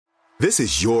This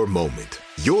is your moment,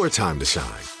 your time to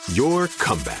shine, your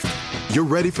comeback. You're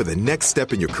ready for the next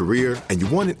step in your career, and you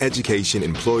want an education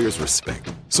employers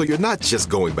respect. So you're not just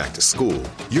going back to school,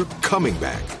 you're coming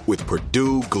back with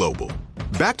Purdue Global.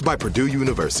 Backed by Purdue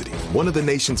University, one of the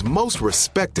nation's most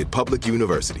respected public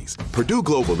universities, Purdue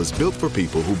Global is built for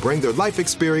people who bring their life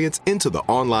experience into the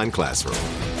online classroom.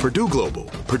 Purdue Global,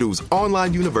 Purdue's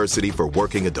online university for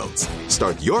working adults.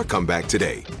 Start your comeback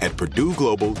today at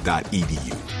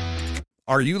purdueglobal.edu.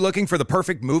 Are you looking for the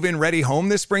perfect move-in ready home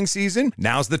this spring season?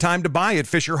 Now's the time to buy at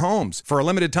Fisher Homes. For a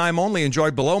limited time only,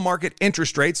 enjoy below-market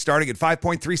interest rates starting at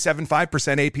 5.375%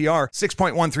 APR,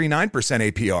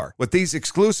 6.139% APR. With these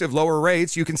exclusive lower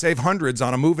rates, you can save hundreds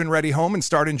on a move-in ready home and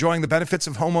start enjoying the benefits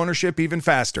of homeownership even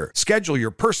faster. Schedule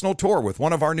your personal tour with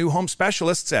one of our new home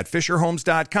specialists at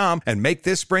FisherHomes.com and make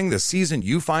this spring the season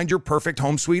you find your perfect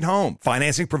home sweet home.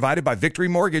 Financing provided by Victory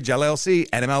Mortgage, LLC,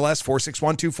 NMLS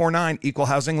 461249, Equal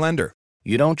Housing Lender.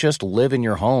 You don't just live in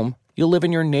your home, you live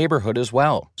in your neighborhood as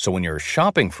well. So when you're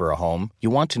shopping for a home,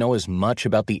 you want to know as much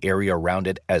about the area around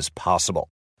it as possible.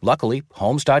 Luckily,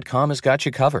 Homes.com has got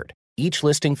you covered. Each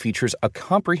listing features a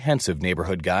comprehensive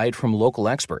neighborhood guide from local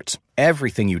experts.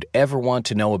 Everything you'd ever want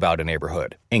to know about a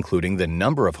neighborhood, including the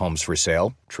number of homes for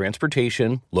sale,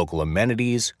 transportation, local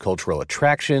amenities, cultural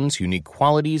attractions, unique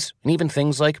qualities, and even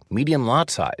things like median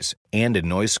lot size and a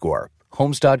noise score.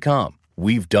 Homes.com.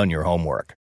 We've done your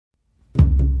homework.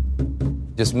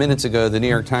 Just minutes ago, the New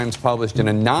York Times published an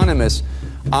anonymous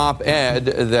op-ed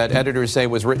that editors say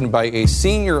was written by a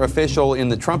senior official in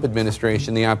the Trump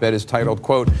administration. The op-ed is titled,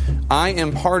 quote, "I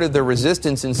am part of the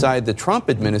resistance inside the Trump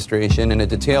administration," and it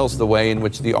details the way in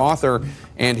which the author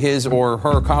and his or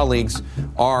her colleagues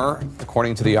are,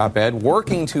 according to the op-ed,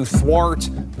 working to thwart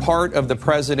part of the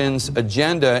president's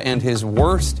agenda and his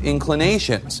worst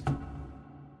inclinations.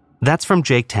 That's from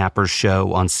Jake Tapper's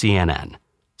show on CNN,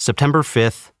 September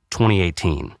 5th,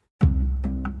 2018.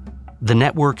 The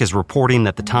network is reporting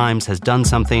that the Times has done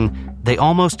something they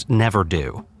almost never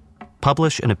do: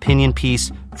 publish an opinion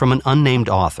piece from an unnamed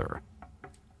author.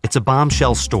 It's a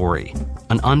bombshell story,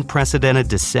 an unprecedented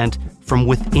dissent from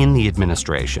within the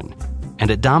administration, and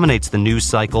it dominates the news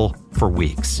cycle for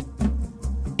weeks.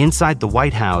 Inside the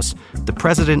White House, the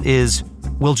president is,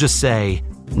 we'll just say,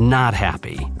 not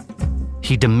happy.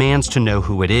 He demands to know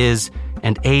who it is,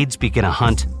 and aides begin a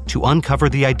hunt to uncover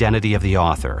the identity of the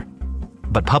author.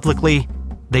 But publicly,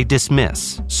 they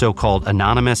dismiss so-called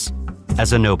anonymous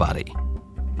as a nobody.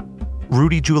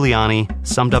 Rudy Giuliani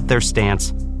summed up their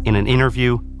stance in an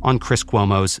interview on Chris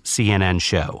Cuomo's CNN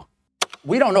show.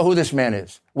 We don't know who this man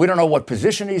is. We don't know what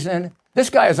position he's in.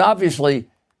 This guy is obviously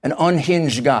an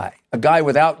unhinged guy, a guy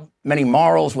without many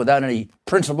morals, without any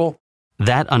principle.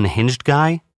 That unhinged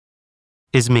guy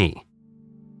is me.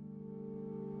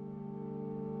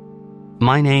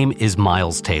 My name is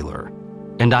Miles Taylor,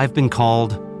 and I've been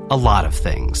called a lot of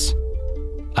things.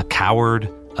 A coward,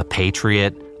 a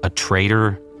patriot, a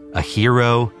traitor, a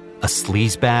hero, a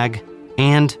sleazebag,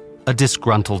 and a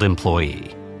disgruntled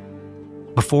employee.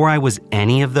 Before I was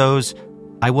any of those,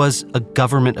 I was a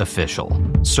government official,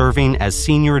 serving as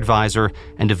senior advisor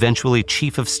and eventually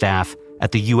chief of staff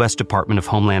at the U.S. Department of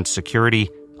Homeland Security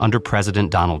under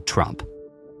President Donald Trump.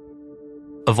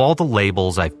 Of all the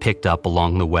labels I've picked up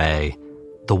along the way,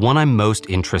 the one I'm most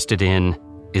interested in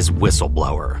is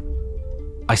whistleblower.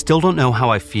 I still don't know how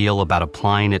I feel about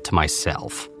applying it to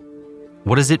myself.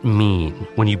 What does it mean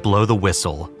when you blow the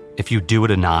whistle if you do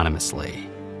it anonymously?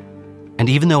 And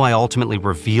even though I ultimately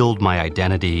revealed my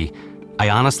identity, I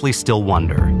honestly still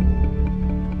wonder,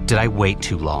 did I wait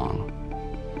too long?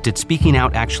 Did speaking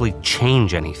out actually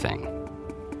change anything?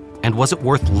 And was it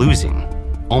worth losing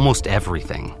almost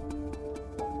everything?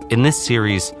 In this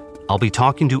series, I'll be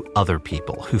talking to other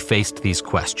people who faced these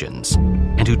questions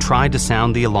and who tried to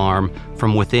sound the alarm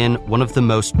from within one of the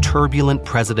most turbulent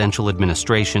presidential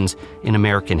administrations in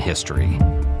American history.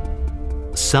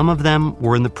 Some of them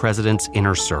were in the president's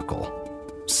inner circle.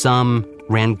 Some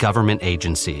ran government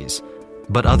agencies,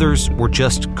 but others were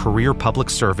just career public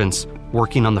servants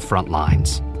working on the front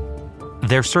lines.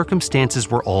 Their circumstances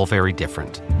were all very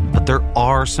different, but there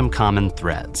are some common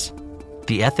threads.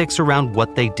 The ethics around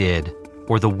what they did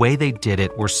or the way they did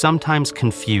it were sometimes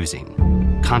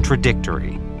confusing,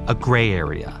 contradictory, a gray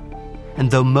area.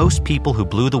 And though most people who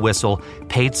blew the whistle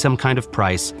paid some kind of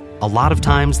price, a lot of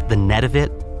times the net of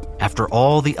it, after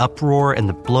all the uproar and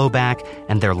the blowback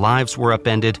and their lives were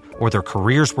upended or their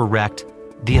careers were wrecked,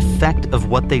 the effect of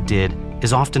what they did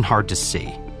is often hard to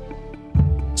see.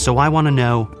 So I want to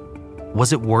know,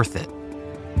 was it worth it?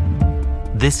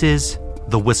 This is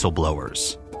The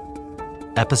Whistleblowers.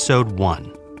 Episode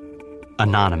 1.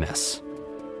 Anonymous.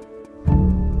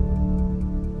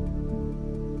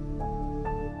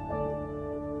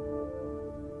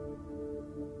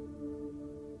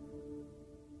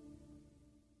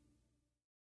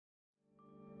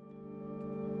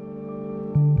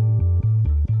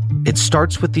 It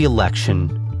starts with the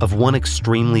election of one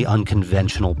extremely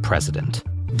unconventional president.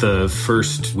 The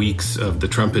first weeks of the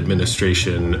Trump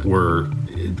administration were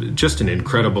just an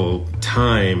incredible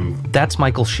time. That's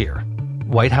Michael Shear,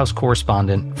 White House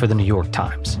correspondent for the New York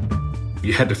Times.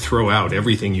 You had to throw out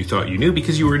everything you thought you knew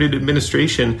because you were in an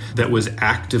administration that was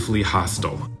actively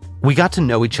hostile. We got to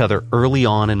know each other early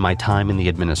on in my time in the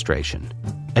administration,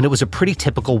 and it was a pretty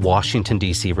typical Washington,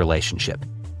 D.C. relationship,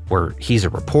 where he's a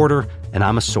reporter and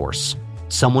I'm a source,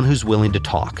 someone who's willing to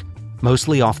talk,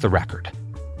 mostly off the record.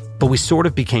 But we sort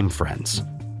of became friends.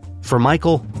 For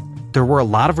Michael, there were a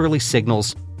lot of early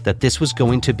signals that this was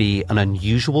going to be an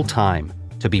unusual time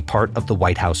to be part of the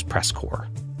White House press corps.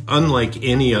 Unlike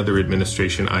any other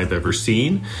administration I've ever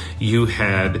seen, you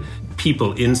had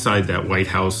people inside that White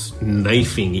House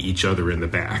knifing each other in the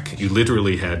back. You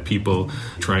literally had people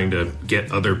trying to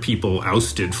get other people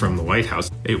ousted from the White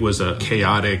House. It was a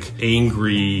chaotic,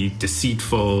 angry,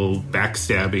 deceitful,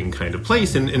 backstabbing kind of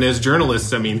place. And as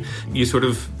journalists, I mean, you sort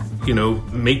of,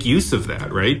 make use of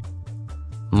that, right?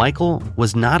 Michael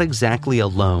was not exactly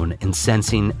alone in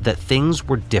sensing that things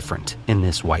were different in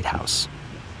this White House.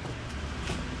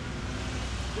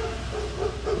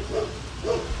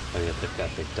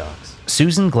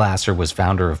 Susan Glasser was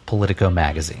founder of Politico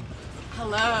magazine.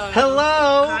 Hello.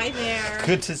 Hi there.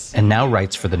 Good to see you. And now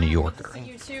writes for The New Yorker.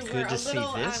 You too. Good to see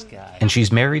this guy. And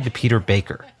she's married to Peter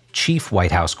Baker, chief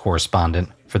White House correspondent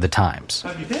for The Times. How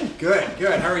have you been? Good.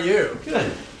 How are you?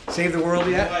 Good. Save the world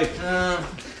yet?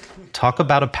 Talk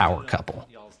about a power couple.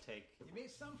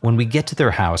 When we get to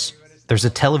their house, there's a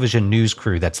television news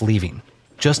crew that's leaving,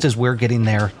 just as we're getting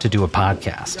there to do a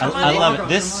podcast. I love it.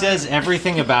 This says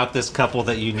everything about this couple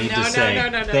that you need to say.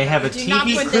 No. They have a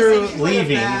TV crew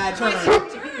leaving.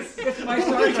 It's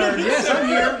my turn. Yes, I'm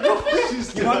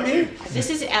here. You want me? This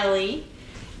is Ellie.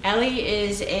 Ellie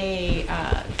is a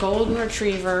golden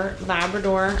retriever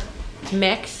Labrador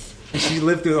mix. She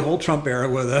lived through the whole Trump era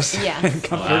with us. Yes. And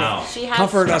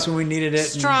comforted us when we needed it.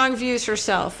 Strong views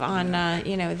herself on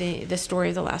the story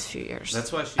of the last few years.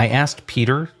 That's why I asked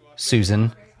Peter,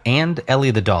 Susan, and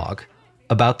Ellie the dog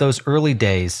about those early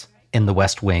days in the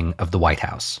West Wing of the White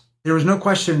House. There was no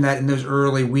question that in those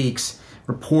early weeks,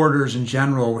 reporters in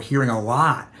general were hearing a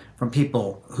lot from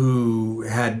people who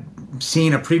had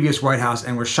seen a previous White House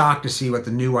and were shocked to see what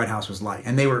the new White House was like.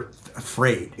 And they were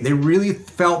afraid. They really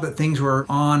felt that things were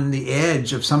on the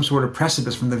edge of some sort of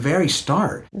precipice from the very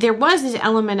start. There was this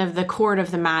element of the court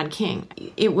of the Mad King.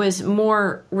 It was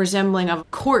more resembling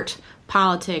of court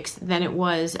politics than it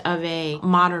was of a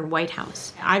modern White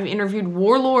House. I've interviewed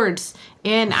warlords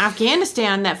in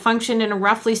Afghanistan that function in a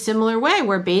roughly similar way,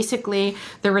 where basically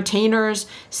the retainers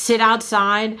sit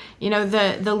outside,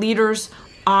 the leader's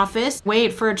office,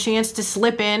 wait for a chance to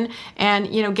slip in and,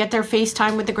 get their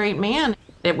FaceTime with the great man.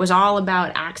 It was all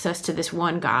about access to this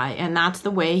one guy, and that's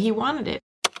the way he wanted it.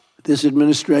 This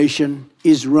administration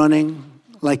is running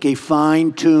like a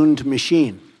fine-tuned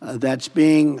machine that's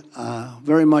being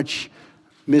very much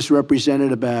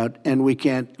misrepresented about, and we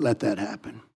can't let that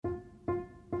happen.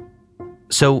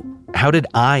 So, how did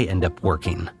I end up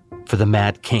working for the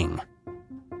Mad King?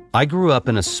 I grew up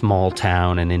in a small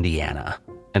town in Indiana,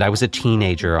 and I was a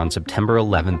teenager on September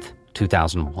 11th,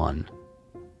 2001.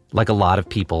 Like a lot of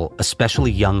people,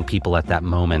 especially young people at that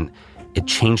moment, it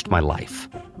changed my life.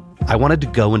 I wanted to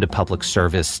go into public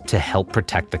service to help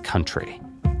protect the country.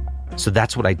 So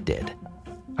that's what I did.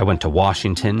 I went to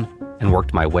Washington and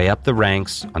worked my way up the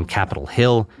ranks on Capitol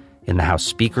Hill, in the House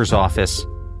Speaker's office,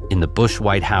 in the Bush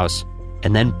White House,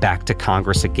 and then back to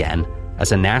Congress again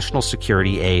as a national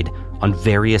security aide on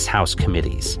various House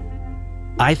committees.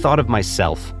 I thought of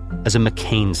myself as a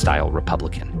McCain-style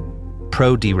Republican.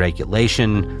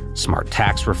 Pro-deregulation, smart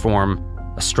tax reform,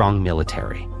 a strong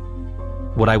military.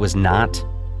 What I was not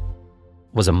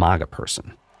was a MAGA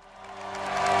person.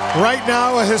 Right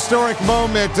now, a historic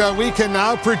moment. We can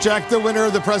now project the winner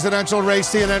of the presidential race.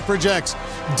 CNN projects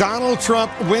Donald Trump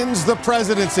wins the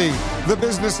presidency. The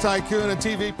business tycoon and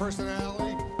TV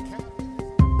personality.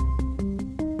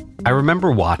 I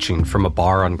remember watching from a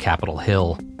bar on Capitol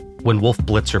Hill when Wolf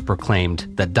Blitzer proclaimed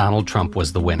that Donald Trump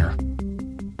was the winner.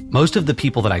 Most of the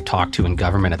people that I talked to in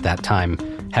government at that time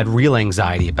had real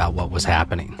anxiety about what was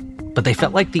happening. But they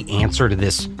felt like the answer to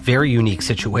this very unique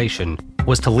situation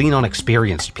was to lean on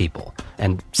experienced people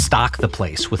and stock the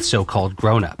place with so-called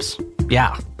grown-ups.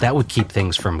 Yeah, that would keep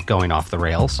things from going off the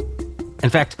rails. In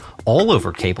fact, all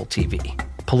over cable TV,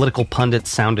 political pundits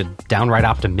sounded downright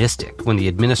optimistic when the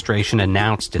administration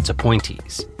announced its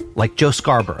appointees, like Joe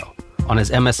Scarborough on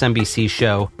his MSNBC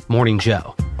show Morning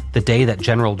Joe, the day that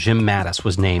General Jim Mattis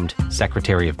was named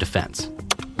Secretary of Defense.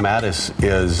 Mattis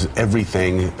is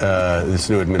everything this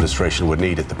new administration would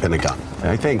need at the Pentagon.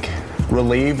 I think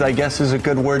relieved, I guess, is a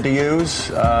good word to use.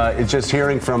 It's just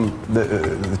hearing from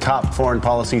the top foreign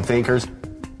policy thinkers.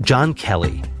 John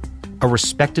Kelly, a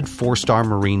respected four-star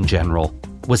Marine general,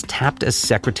 was tapped as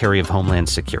Secretary of Homeland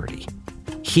Security.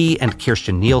 He and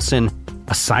Kirstjen Nielsen,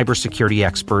 a cybersecurity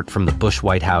expert from the Bush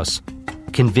White House,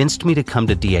 convinced me to come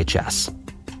to DHS.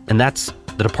 And that's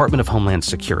the Department of Homeland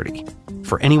Security,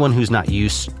 for anyone who's not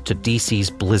used to DC's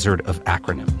blizzard of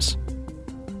acronyms.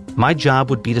 My job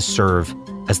would be to serve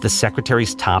as the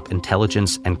Secretary's top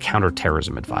intelligence and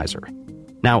counterterrorism advisor.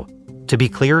 Now, to be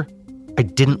clear, I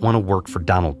didn't want to work for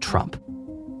Donald Trump.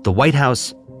 The White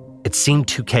House, it seemed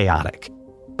too chaotic,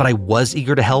 but I was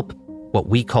eager to help what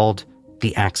we called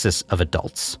the axis of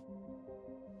adults.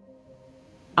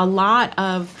 A lot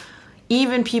of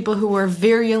even people who were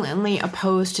virulently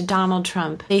opposed to Donald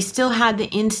Trump, they still had the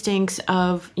instincts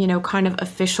of, kind of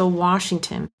official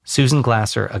Washington. Susan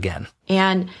Glasser again.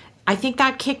 And I think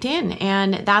that kicked in,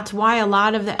 and that's why a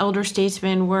lot of the elder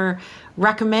statesmen were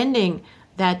recommending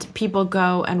that people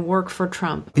go and work for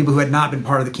Trump. People who had not been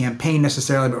part of the campaign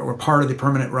necessarily, but were part of the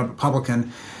permanent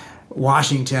Republican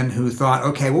Washington, who thought,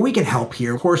 okay, well, we can help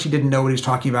here. Of course, he didn't know what he was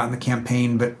talking about in the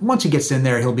campaign, but once he gets in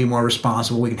there, he'll be more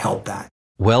responsible. We can help that.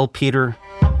 Well, Peter,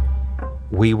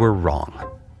 we were wrong.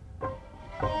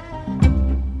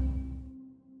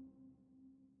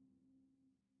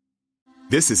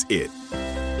 This is it.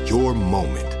 Your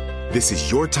moment. This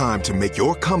is your time to make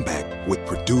your comeback with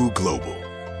Purdue Global.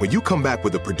 When you come back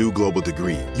with a Purdue Global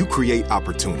degree, you create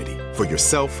opportunity for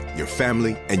yourself, your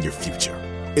family, and your future.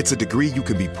 It's a degree you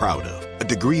can be proud of, a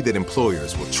degree that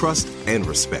employers will trust and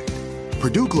respect.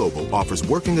 Purdue Global offers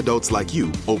working adults like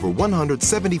you over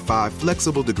 175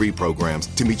 flexible degree programs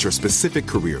to meet your specific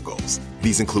career goals.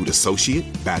 These include associate,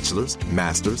 bachelor's,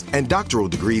 master's, and doctoral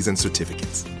degrees and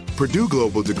certificates. Purdue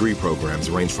Global degree programs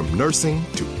range from nursing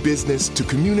to business to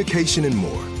communication and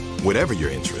more. Whatever your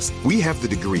interest, we have the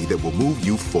degree that will move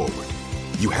you forward.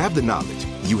 You have the knowledge,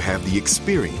 you have the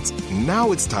experience.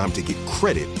 Now it's time to get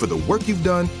credit for the work you've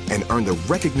done and earn the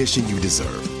recognition you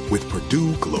deserve with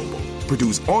Purdue Global,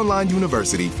 Purdue's online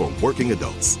university for working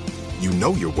adults. You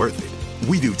know you're worth it.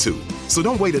 We do too. So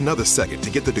don't wait another second to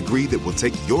get the degree that will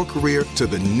take your career to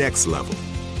the next level.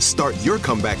 Start your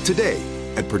comeback today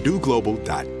at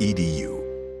purdueglobal.edu.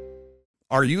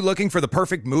 Are you looking for the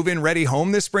perfect move-in ready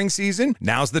home this spring season?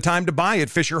 Now's the time to buy at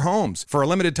Fisher Homes. For a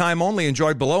limited time only,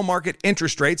 enjoy below-market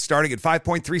interest rates starting at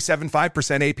 5.375%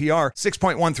 APR,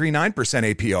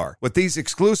 6.139% APR. With these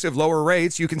exclusive lower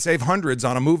rates, you can save hundreds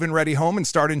on a move-in ready home and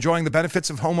start enjoying the benefits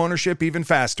of home ownership even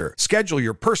faster. Schedule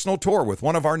your personal tour with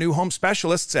one of our new home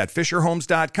specialists at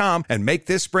FisherHomes.com and make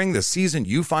this spring the season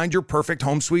you find your perfect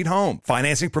home sweet home.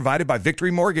 Financing provided by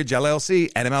Victory Mortgage, LLC,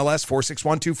 NMLS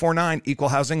 461249, Equal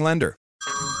Housing Lender.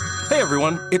 Hey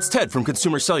everyone, it's Ted from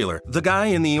Consumer Cellular, the guy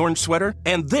in the orange sweater,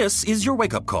 and this is your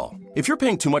wake-up call. If you're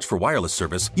paying too much for wireless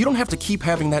service, you don't have to keep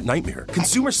having that nightmare.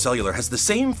 Consumer Cellular has the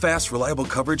same fast, reliable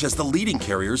coverage as the leading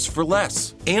carriers for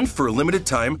less. And for a limited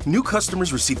time, new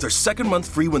customers receive their second month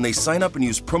free when they sign up and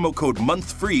use promo code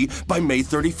MONTHFREE by May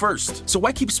 31st. So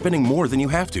why keep spending more than you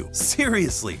have to?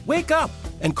 Seriously, wake up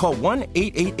and call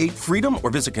 1-888-FREEDOM or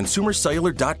visit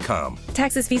ConsumerCellular.com.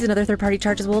 Taxes, fees, and other third-party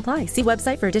charges will apply. See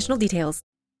website for additional details.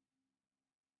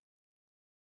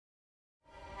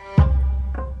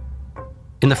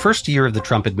 In the first year of the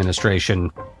Trump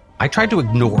administration, I tried to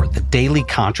ignore the daily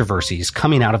controversies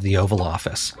coming out of the Oval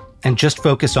Office and just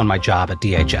focus on my job at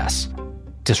DHS,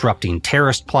 disrupting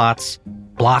terrorist plots,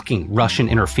 blocking Russian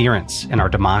interference in our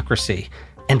democracy,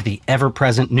 and the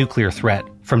ever-present nuclear threat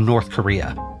from North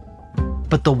Korea.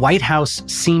 But the White House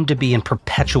seemed to be in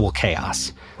perpetual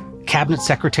chaos. Cabinet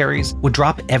secretaries would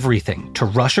drop everything to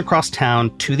rush across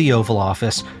town to the Oval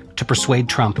Office to persuade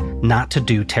Trump not to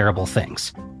do terrible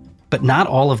things. But not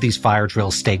all of these fire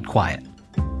drills stayed quiet.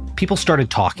 People started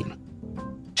talking.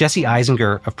 Jesse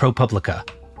Eisinger of ProPublica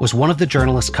was one of the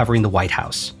journalists covering the White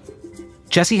House.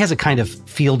 Jesse has a kind of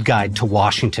field guide to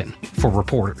Washington for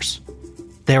reporters.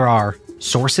 There are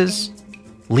sources,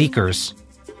 leakers,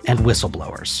 and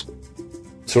whistleblowers.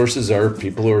 Sources are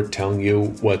people who are telling you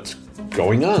what's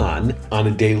going on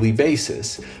a daily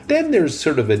basis. Then there's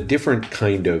sort of a different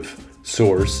kind of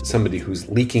source, somebody who's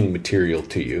leaking material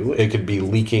to you. It could be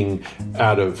leaking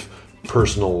out of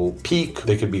personal pique,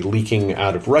 they could be leaking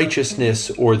out of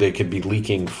righteousness, or they could be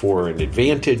leaking for an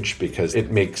advantage because it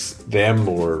makes them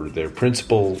or their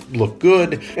principal look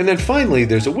good. And then finally,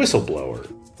 there's a whistleblower.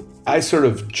 I sort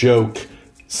of joke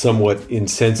somewhat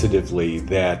insensitively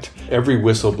that every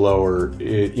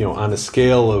whistleblower, on a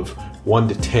scale of 1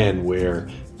 to 10, where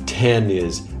 10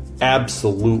 is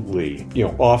absolutely,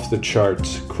 off the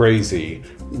charts crazy.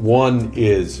 One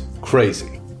is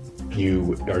crazy.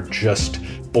 You are just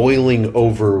boiling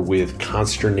over with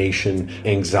consternation,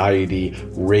 anxiety,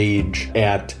 rage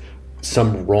at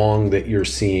some wrong that you're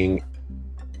seeing.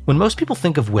 When most people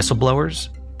think of whistleblowers,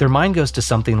 their mind goes to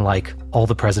something like All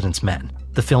the President's Men,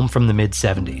 the film from the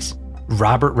mid-'70s.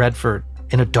 Robert Redford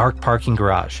in a dark parking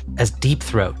garage as Deep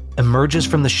Throat emerges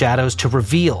from the shadows to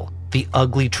reveal the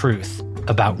ugly truth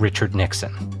about Richard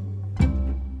Nixon.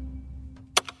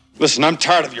 Listen, I'm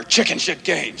tired of your chicken shit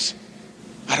games.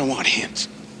 I don't want hints.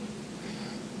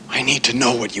 I need to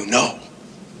know what you know.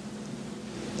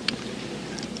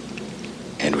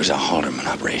 It was a Haldeman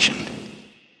operation.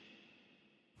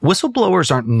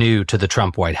 Whistleblowers aren't new to the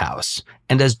Trump White House.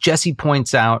 And as Jesse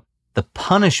points out, the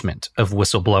punishment of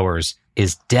whistleblowers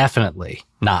is definitely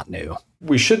not new.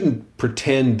 We shouldn't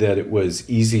pretend that it was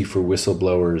easy for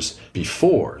whistleblowers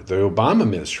before. The Obama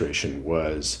administration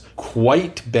was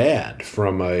quite bad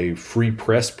from a free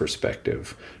press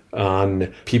perspective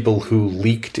on people who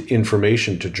leaked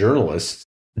information to journalists.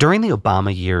 During the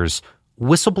Obama years,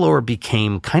 whistleblower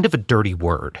became kind of a dirty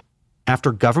word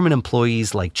after government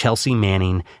employees like Chelsea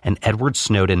Manning and Edward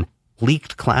Snowden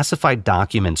leaked classified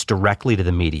documents directly to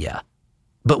the media.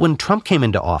 But when Trump came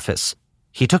into office,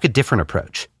 he took a different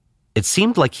approach. It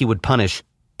seemed like he would punish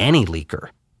any leaker,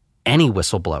 any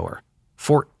whistleblower,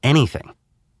 for anything,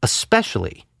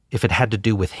 especially if it had to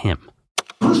do with him.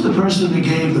 Who's the person who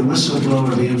gave the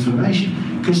whistleblower the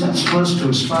information? Because that's close to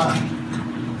a spy.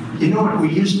 You know what we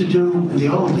used to do in the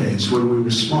old days when we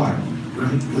were smart,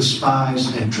 right? With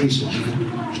spies and treason.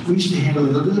 We used to handle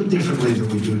it a little differently than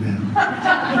we do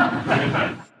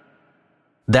now.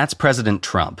 That's President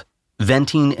Trump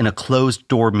venting in a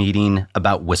closed-door meeting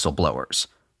about whistleblowers.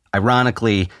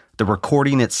 Ironically, the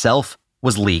recording itself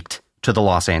was leaked to the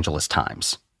Los Angeles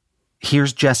Times.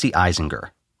 Here's Jesse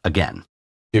Eisinger again.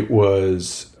 It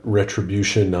was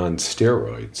retribution on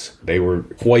steroids. They were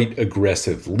quite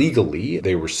aggressive legally.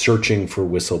 They were searching for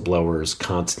whistleblowers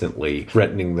constantly,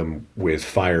 threatening them with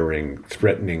firing,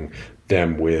 threatening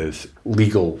them with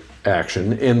legal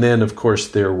action. And then, of course,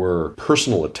 there were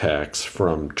personal attacks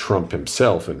from Trump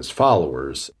himself and his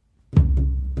followers.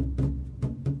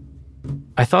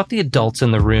 I thought the adults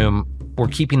in the room were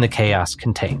keeping the chaos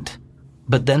contained.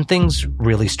 But then things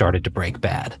really started to break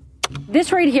bad.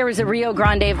 This right here is a Rio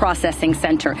Grande processing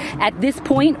center. At this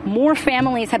point, more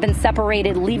families have been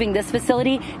separated leaving this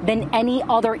facility than any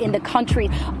other in the country.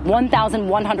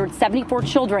 1,174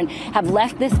 children have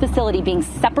left this facility being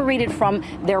separated from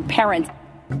their parents.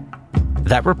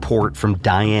 That report from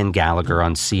Diane Gallagher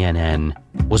on CNN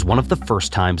was one of the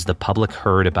first times the public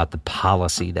heard about the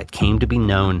policy that came to be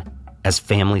known as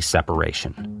family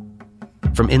separation.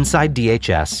 From inside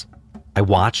DHS, I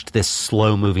watched this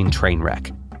slow-moving train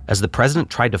wreck as the president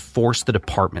tried to force the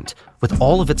department, with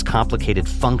all of its complicated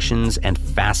functions and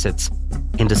facets,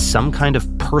 into some kind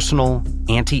of personal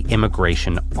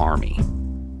anti-immigration army.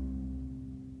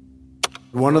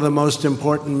 One of the most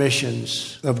important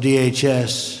missions of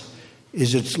DHS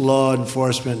is its law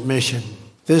enforcement mission.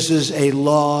 This is a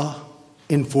law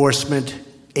enforcement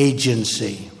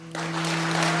agency.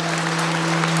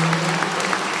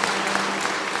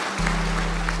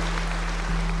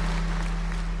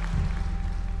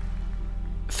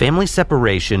 Family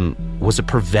separation was a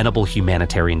preventable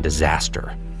humanitarian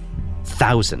disaster.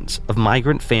 Thousands of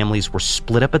migrant families were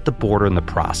split up at the border in the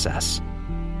process.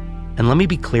 And let me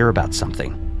be clear about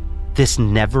something. This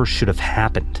never should have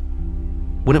happened.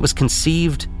 When it was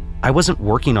conceived, I wasn't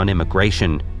working on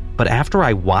immigration, but after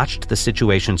I watched the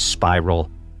situation spiral,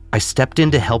 I stepped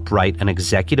in to help write an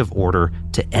executive order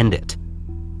to end it.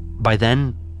 By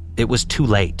then, it was too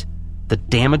late. The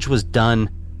damage was done,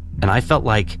 and I felt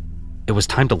like it was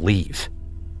time to leave.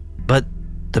 But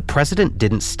the president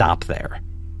didn't stop there.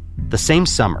 The same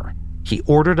summer, he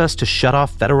ordered us to shut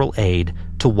off federal aid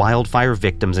to wildfire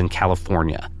victims in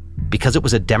California because it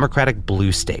was a Democratic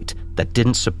blue state that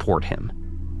didn't support him.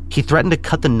 He threatened to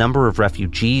cut the number of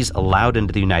refugees allowed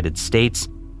into the United States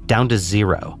down to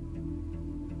 0.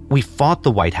 We fought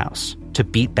the White House to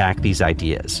beat back these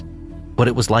ideas, but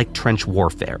it was like trench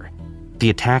warfare.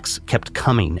 The attacks kept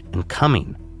coming and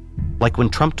coming. Like when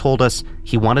Trump told us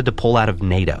he wanted to pull out of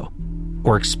NATO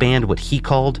or expand what he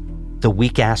called the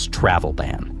weak-ass travel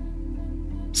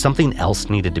ban. Something else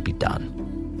needed to be done.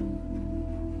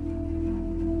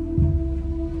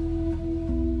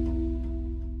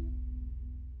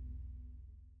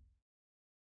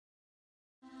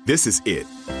 This is it.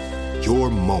 Your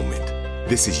moment.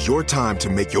 This is your time to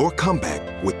make your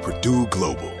comeback with Purdue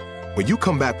Global. When you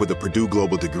come back with a Purdue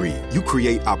Global degree, you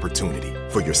create opportunity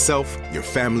for yourself, your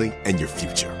family, and your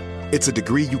future. It's a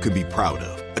degree you can be proud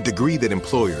of, a degree that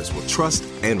employers will trust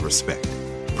and respect.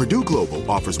 Purdue Global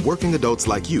offers working adults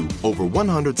like you over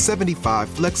 175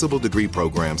 flexible degree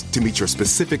programs to meet your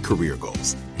specific career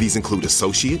goals. These include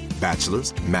associate,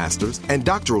 bachelor's, master's, and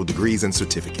doctoral degrees and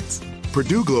certificates.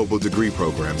 Purdue Global degree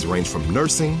programs range from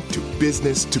nursing to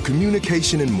business to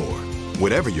communication and more.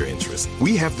 Whatever your interest,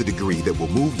 we have the degree that will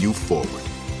move you forward.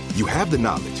 You have the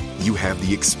knowledge, you have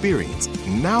the experience.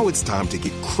 Now it's time to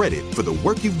get credit for the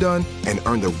work you've done and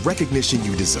earn the recognition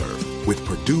you deserve with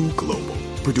Purdue Global,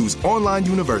 Purdue's online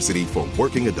university for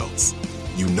working adults.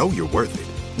 You know you're worth it.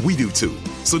 We do too.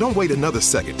 So don't wait another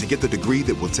second to get the degree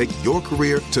that will take your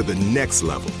career to the next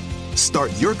level.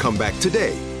 Start your comeback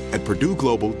today at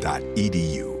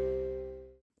purdueglobal.edu.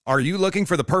 Are you looking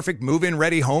for the perfect move-in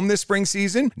ready home this spring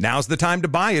season? Now's the time to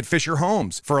buy at Fisher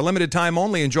Homes. For a limited time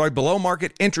only, enjoy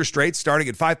below-market interest rates starting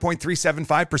at 5.375%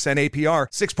 APR,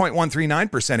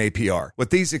 6.139% APR. With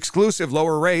these exclusive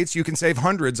lower rates, you can save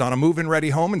hundreds on a move-in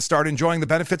ready home and start enjoying the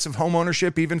benefits of home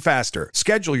ownership even faster.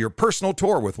 Schedule your personal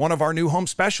tour with one of our new home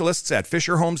specialists at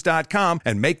FisherHomes.com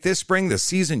and make this spring the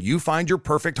season you find your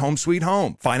perfect home sweet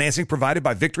home. Financing provided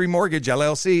by Victory Mortgage,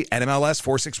 LLC, NMLS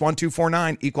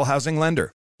 461249, Equal Housing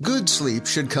Lender. Good sleep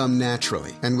should come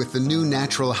naturally, and with the new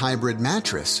Natural Hybrid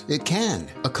mattress, it can.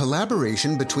 A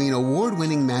collaboration between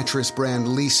award-winning mattress brand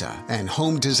Leesa and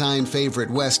home design favorite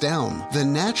West Elm, the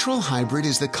Natural Hybrid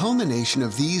is the culmination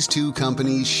of these two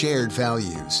companies' shared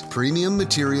values: premium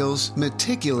materials,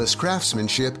 meticulous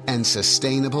craftsmanship, and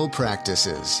sustainable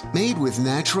practices. Made with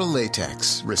natural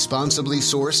latex, responsibly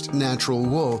sourced natural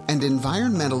wool, and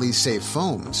environmentally safe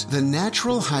foams, the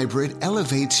Natural Hybrid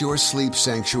elevates your sleep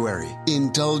sanctuary,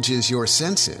 indulges your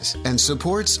senses, and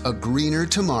supports a greener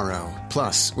tomorrow.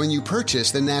 Plus, when you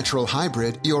purchase the Natural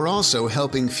Hybrid, you're also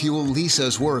helping fuel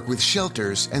Leesa's work with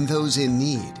shelters and those in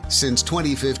need. Since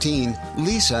 2015,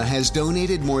 Leesa has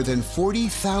donated more than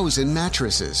 40,000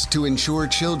 mattresses to ensure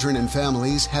children and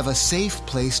families have a safe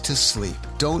place to sleep.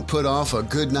 Don't put off a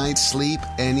good night's sleep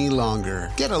any longer.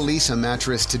 Get a Leesa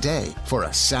mattress today for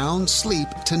a sound sleep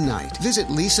tonight. Visit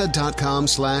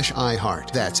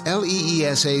leesa.com/iHeart. That's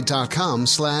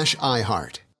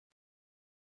LEESA.com/iHeart.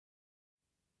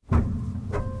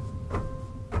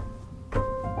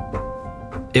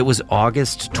 It was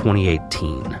August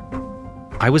 2018.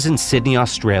 I was in Sydney,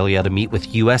 Australia to meet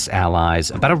with U.S. allies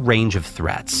about a range of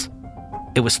threats.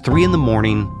 It was 3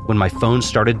 a.m. when my phone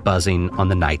started buzzing on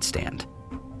the nightstand.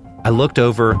 I looked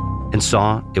over and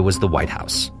saw it was the White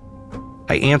House.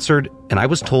 I answered, and I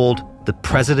was told the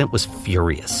president was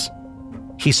furious.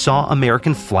 He saw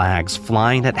American flags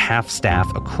flying at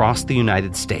half-staff across the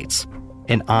United States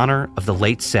in honor of the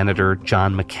late Senator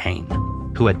John McCain,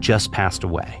 who had just passed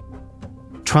away.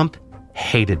 Trump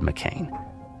hated McCain,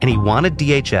 and he wanted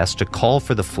DHS to call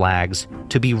for the flags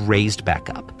to be raised back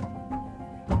up.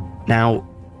 Now,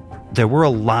 there were a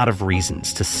lot of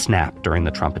reasons to snap during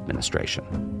the Trump administration.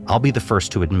 I'll be the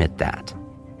first to admit that.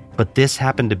 But this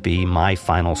happened to be my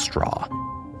final straw.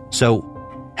 So,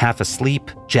 half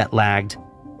asleep, jet-lagged,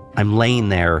 I'm laying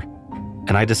there,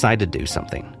 and I decide to do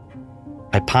something.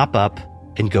 I pop up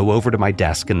and go over to my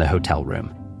desk in the hotel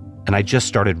room, and I just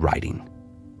started writing.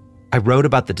 I wrote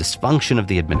about the dysfunction of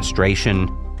the administration,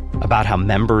 about how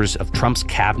members of Trump's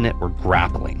cabinet were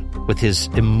grappling with his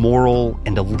immoral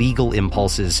and illegal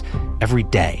impulses every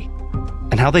day,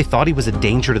 and how they thought he was a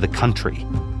danger to the country.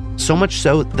 So much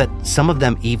so that some of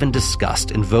them even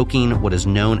discussed invoking what is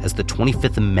known as the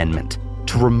 25th Amendment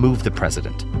to remove the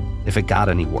president if it got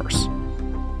any worse.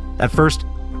 At first,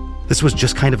 this was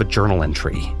just kind of a journal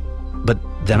entry, but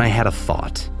then I had a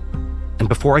thought. And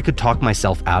before I could talk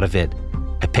myself out of it,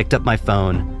 I picked up my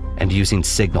phone and, using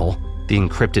Signal, the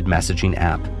encrypted messaging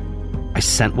app, I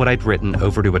sent what I'd written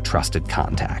over to a trusted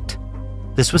contact.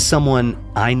 This was someone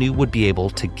I knew would be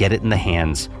able to get it in the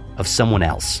hands of someone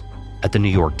else at the New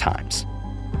York Times.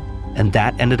 And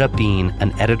that ended up being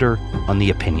an editor on the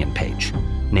opinion page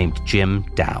named Jim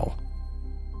Dow.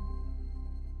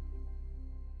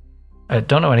 I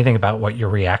don't know anything about what your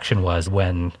reaction was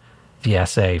when the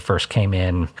essay first came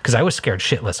in, because I was scared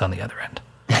shitless on the other end.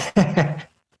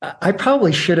 I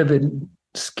probably should have been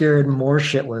scared more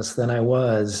shitless than I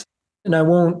was. And I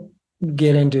won't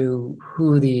get into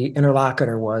who the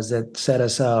interlocutor was that set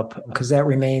us up, because that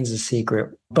remains a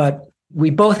secret. But we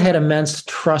both had immense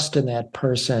trust in that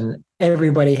person.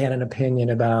 Everybody had an opinion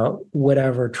about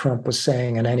whatever Trump was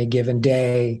saying on any given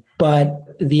day. But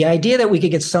the idea that we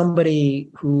could get somebody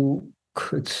who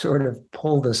could sort of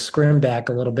pull the scrim back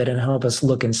a little bit and help us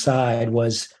look inside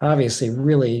was obviously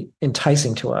really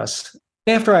enticing to us.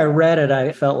 After I read it,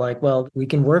 I felt like, well, we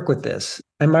can work with this.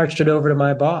 I marched it over to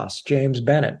my boss, James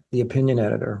Bennett, the opinion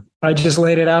editor. I just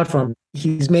laid it out for him.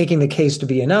 He's making the case to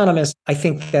be anonymous. I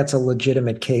think that's a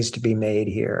legitimate case to be made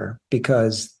here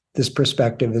because this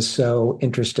perspective is so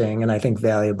interesting and I think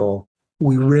valuable.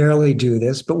 We rarely do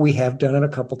this, but we have done it a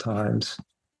couple times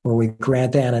where we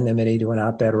grant anonymity to an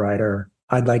op-ed writer.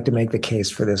 I'd like to make the case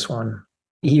for this one.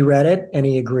 He read it and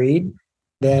he agreed.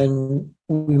 Then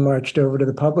we marched over to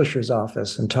the publisher's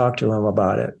office and talked to him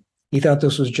about it. He thought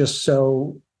this was just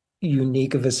so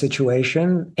unique of a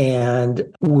situation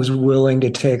and was willing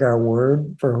to take our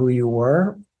word for who you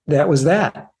were. That was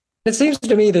that. It seems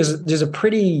to me there's a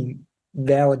pretty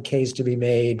valid case to be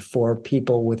made for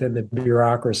people within the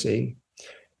bureaucracy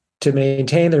to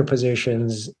maintain their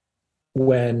positions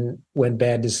when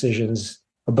bad decisions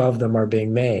above them are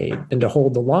being made and to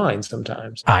hold the line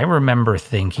sometimes. I remember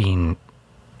thinking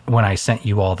when I sent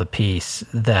you all the piece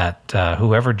that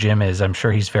whoever Jim is, I'm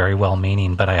sure he's very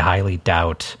well-meaning, but I highly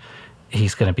doubt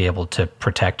he's going to be able to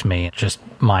protect me. Just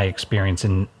my experience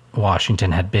in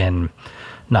Washington had been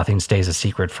nothing stays a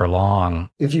secret for long.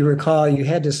 If you recall, you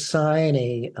had to sign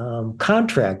a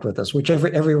contract with us, which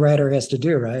every writer has to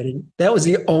do, right? And that was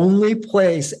the only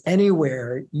place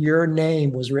anywhere your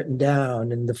name was written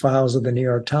down in the files of the New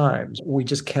York Times. We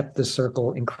just kept the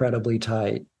circle incredibly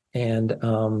tight, and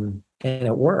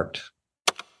it worked.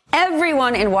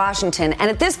 Everyone in Washington, and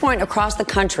at this point across the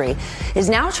country, is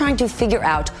now trying to figure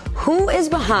out who is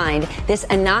behind this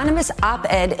anonymous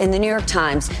op-ed in the New York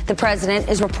Times. The president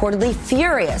is reportedly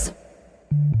furious.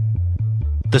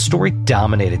 The story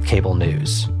dominated cable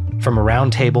news, from a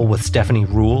roundtable with Stephanie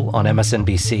Ruhle on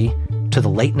MSNBC to the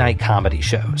late-night comedy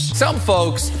shows. Some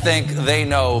folks think they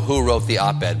know who wrote the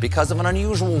op-ed because of an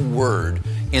unusual word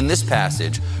in this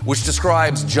passage, which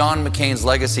describes John McCain's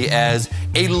legacy as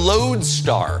a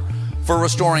lodestar for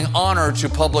restoring honor to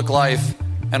public life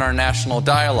and our national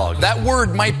dialogue. That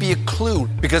word might be a clue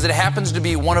because it happens to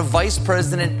be one of Vice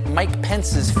President Mike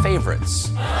Pence's favorites.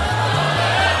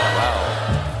 Wow.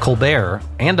 Colbert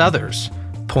and others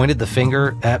pointed the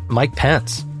finger at Mike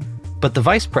Pence, but the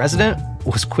vice president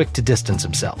was quick to distance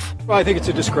himself. Well, I think it's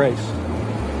a disgrace.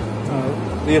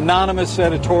 The anonymous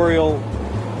editorial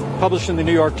published in the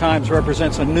New York Times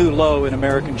represents a new low in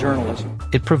American journalism.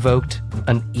 It provoked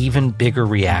an even bigger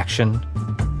reaction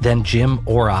than Jim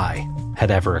or I had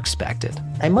ever expected.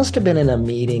 I must have been in a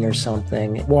meeting or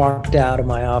something, walked out of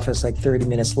my office like 30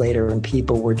 minutes later, and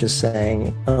people were just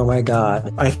saying, oh my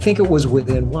God. I think it was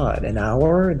within, an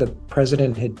hour? The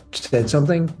president had said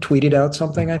something, tweeted out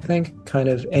something, I think, kind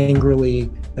of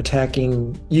angrily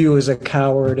attacking you as a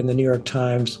coward and the New York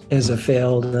Times as a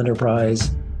failed enterprise.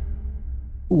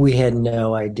 We had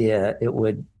no idea it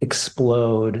would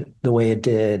explode the way it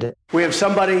did. We have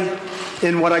somebody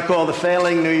in what I call the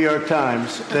failing New York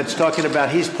Times that's talking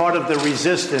about he's part of the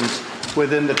resistance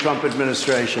within the Trump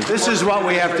administration. This is what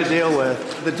we have to deal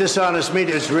with. The dishonest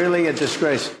media is really a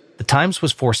disgrace. The Times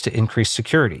was forced to increase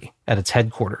security at its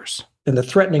headquarters. And the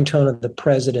threatening tone of the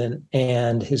president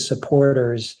and his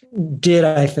supporters did,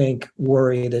 I think,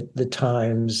 worry that the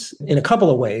Times, in a couple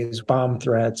of ways, bomb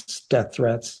threats, death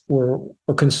threats, were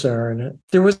a concern.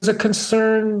 There was a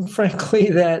concern, frankly,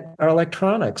 that our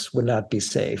electronics would not be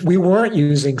safe. We weren't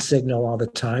using Signal all the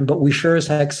time, but we sure as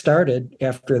heck started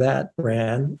after that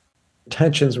ran.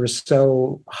 Tensions were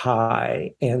so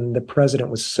high, and the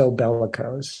president was so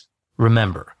bellicose.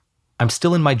 Remember, I'm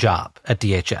still in my job at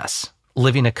DHS,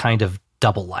 living a kind of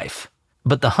double life.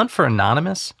 But the hunt for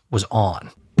Anonymous was on.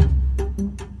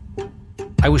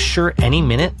 I was sure any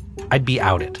minute I'd be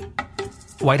outed.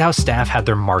 White House staff had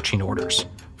their marching orders.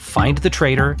 Find the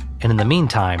traitor, and in the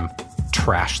meantime,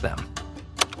 trash them.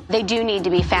 They do need to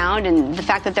be found, and the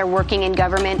fact that they're working in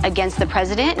government against the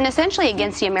president and essentially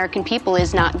against the American people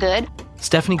is not good.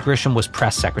 Stephanie Grisham was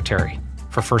press secretary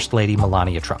for First Lady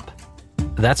Melania Trump.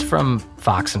 That's from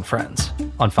Fox and Friends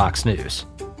on Fox News,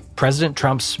 President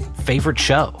Trump's favorite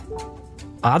show.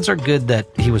 Odds are good that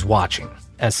he was watching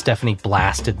as Stephanie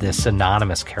blasted this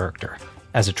anonymous character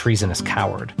as a treasonous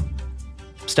coward.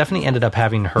 Stephanie ended up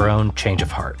having her own change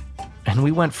of heart, and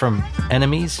we went from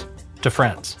enemies to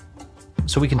friends.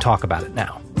 So we can talk about it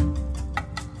now.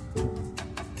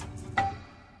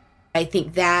 I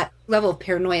think that level of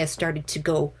paranoia started to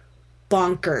go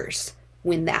bonkers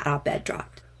when that op-ed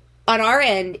dropped. On our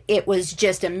end, it was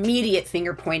just immediate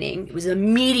finger pointing. It was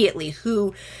immediately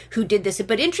who did this.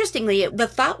 But interestingly, the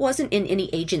thought wasn't in any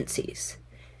agencies.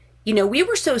 You know, we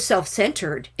were so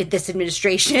self-centered in this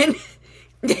administration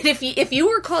that if you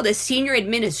were called a senior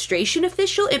administration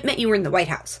official, it meant you were in the White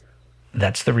House.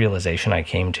 That's the realization I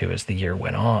came to as the year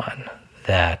went on,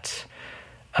 that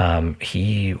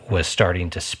he was starting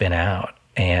to spin out,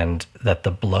 and that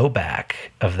the blowback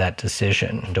of that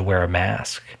decision to wear a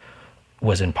mask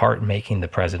was in part making the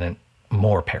president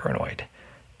more paranoid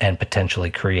and potentially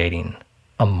creating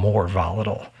a more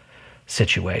volatile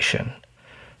situation.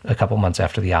 A couple months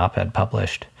after the op-ed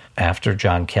published, after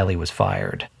John Kelly was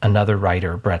fired, another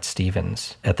writer, Bret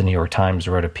Stephens, at the New York Times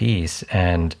wrote a piece,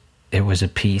 and it was a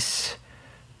piece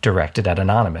directed at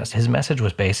Anonymous. His message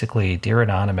was basically, Dear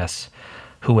Anonymous,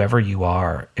 whoever you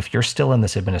are, if you're still in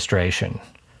this administration,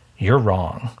 you're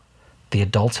wrong. The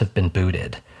adults have been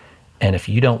booted. And if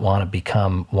you don't want to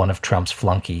become one of Trump's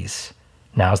flunkies,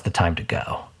 now's the time to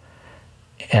go.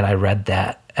 And I read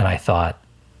that and I thought,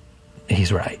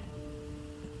 he's right.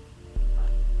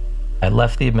 I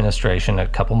left the administration a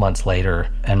couple months later,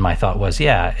 and my thought was, an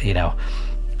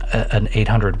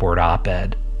 800-word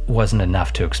op-ed wasn't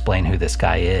enough to explain who this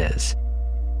guy is.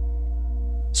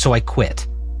 So I quit.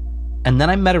 And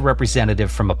then I met a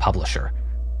representative from a publisher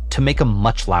to make a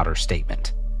much louder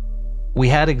statement. We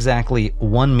had exactly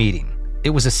one meeting.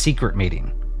 It was a secret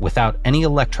meeting, without any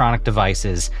electronic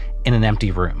devices, in an empty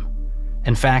room.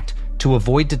 In fact, to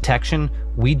avoid detection,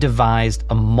 we devised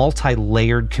a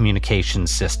multi-layered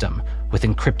communications system with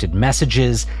encrypted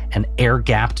messages and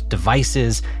air-gapped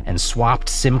devices and swapped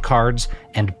SIM cards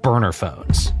and burner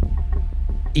phones.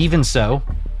 Even so,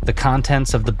 the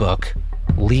contents of the book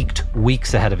leaked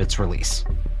weeks ahead of its release.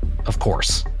 Of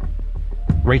course.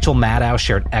 Rachel Maddow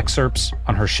shared excerpts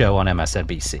on her show on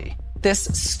MSNBC. This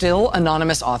still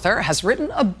anonymous author has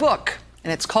written a book,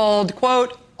 and it's called,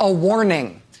 quote, A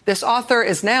Warning. This author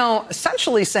is now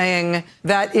essentially saying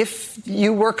that if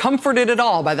you were comforted at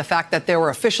all by the fact that there were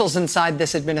officials inside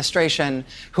this administration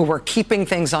who were keeping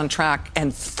things on track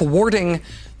and thwarting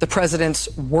the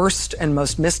president's worst and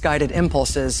most misguided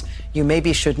impulses, you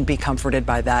maybe shouldn't be comforted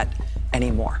by that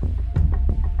anymore.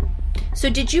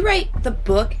 So did you write the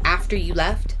book after you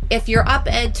left? If your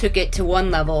op-ed took it to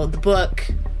one level, the book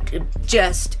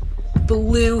just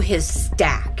blew his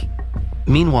stack.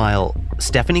 Meanwhile,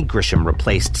 Stephanie Grisham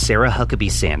replaced Sarah Huckabee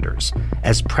Sanders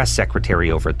as press secretary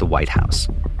over at the White House,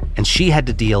 and she had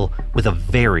to deal with a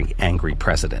very angry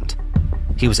president.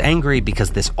 He was angry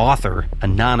because this author,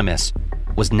 Anonymous,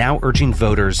 was now urging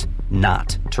voters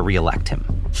not to re-elect him.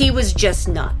 He was just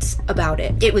nuts about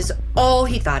it. It was all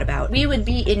he thought about. We would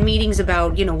be in meetings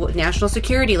about, national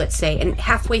security, let's say, and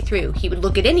halfway through, he would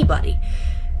look at anybody.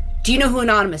 Do you know who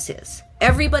Anonymous is?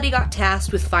 Everybody got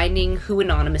tasked with finding who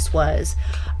Anonymous was.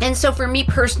 And so for me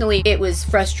personally, it was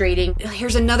frustrating.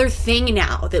 Here's another thing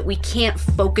now that we can't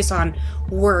focus on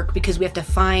work because we have to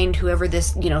find whoever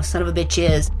this, son of a bitch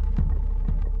is.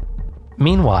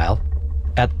 Meanwhile,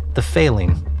 at the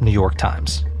failing New York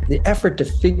Times, the effort to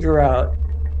figure out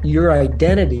your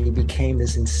identity became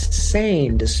this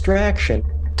insane distraction.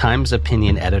 Times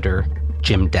opinion editor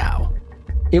Jim Dow.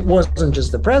 It wasn't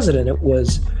just the president, it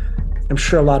was, I'm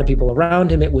sure, a lot of people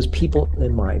around him. It was people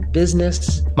in my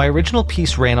business. My original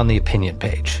piece ran on the opinion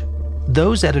page.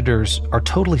 Those editors are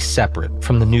totally separate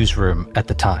from the newsroom at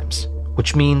the Times,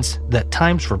 which means that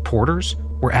Times reporters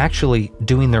were actually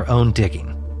doing their own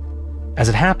digging. As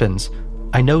it happens,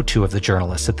 I know two of the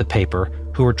journalists at the paper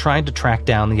who were trying to track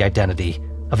down the identity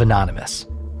of Anonymous.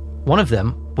 One of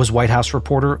them was White House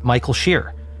reporter Michael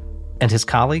Shear and his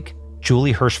colleague,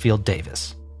 Julie Hirschfield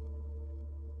Davis.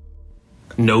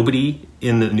 Nobody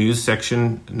in the news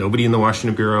section, nobody in the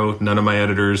Washington Bureau, none of my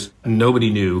editors, nobody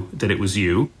knew that it was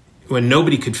you. When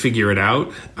nobody could figure it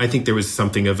out, I think there was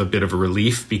something of a bit of a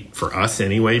relief for us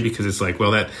anyway, because it's like,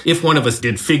 well, that if one of us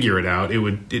did figure it out,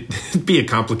 it'd be a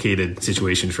complicated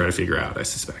situation to try to figure out, I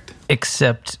suspect.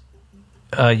 Except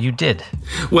you did.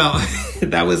 Well,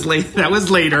 that was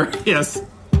later, yes.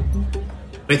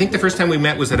 I think the first time we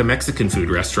met was at a Mexican food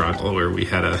restaurant where we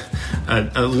had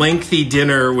a lengthy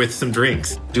dinner with some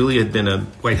drinks. Julie had been a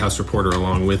White House reporter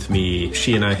along with me.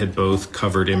 She and I had both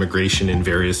covered immigration in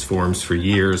various forms for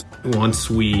years. Once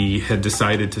we had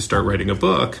decided to start writing a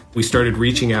book, we started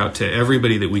reaching out to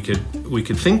everybody that we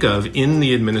could think of in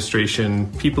the administration,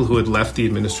 people who had left the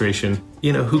administration,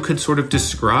 who could sort of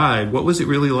describe what was it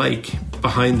really like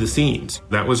behind the scenes.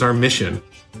 That was our mission.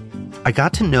 I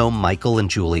got to know Michael and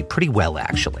Julie pretty well,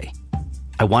 actually.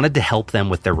 I wanted to help them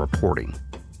with their reporting,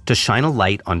 to shine a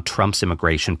light on Trump's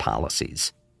immigration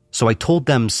policies. So I told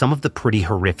them some of the pretty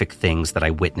horrific things that I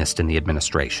witnessed in the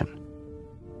administration.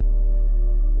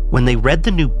 When they read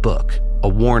the new book, A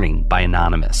Warning by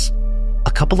Anonymous,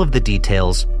 a couple of the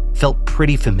details felt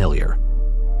pretty familiar.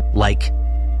 Like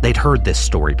they'd heard this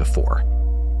story before.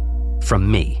 From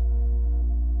me.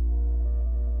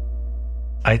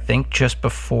 I think just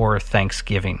before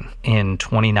Thanksgiving in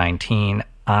 2019,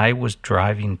 I was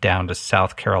driving down to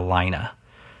South Carolina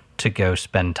to go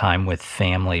spend time with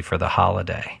family for the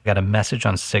holiday. I got a message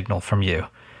on Signal from you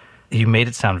You made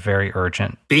it sound very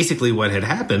urgent. Basically, what had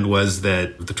happened was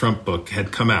that the Trump book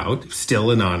had come out, still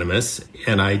anonymous,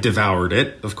 and I devoured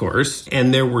it, of course.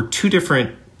 And there were two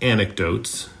different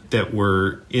anecdotes that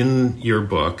were in your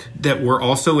book that were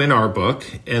also in our book,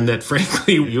 and that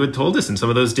frankly you had told us in some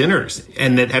of those dinners,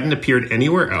 and that hadn't appeared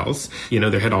anywhere else. You know,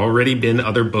 there had already been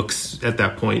other books at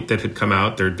that point that had come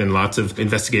out. There had been lots of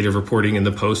investigative reporting in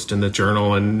the Post and the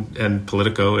Journal and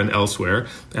Politico and elsewhere,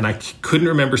 and I couldn't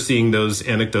remember seeing those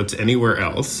anecdotes anywhere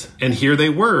else. And here they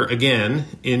were again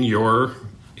in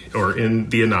in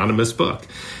the anonymous book.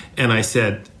 And I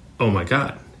said, oh my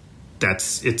God,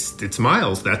 it's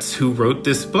Miles. That's who wrote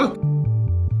this book.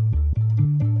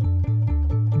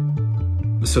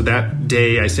 So that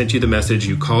day I sent you the message,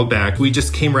 you called back. We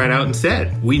just came right out and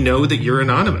said, we know that you're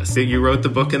anonymous, that you wrote the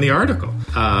book and the article.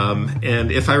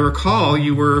 And if I recall,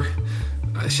 you were,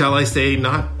 shall I say,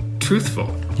 not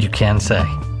truthful. You can say.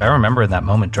 I remember in that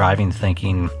moment driving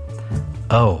thinking,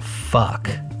 oh, fuck.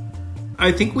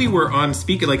 I think we were on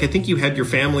speaker. Like, I think you had your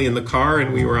family in the car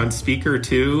and we were on speaker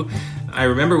too. I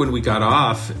remember when we got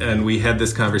off and we had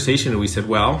this conversation and we said,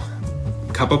 well,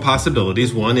 a couple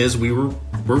possibilities. One is we were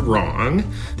wrong.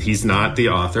 He's not the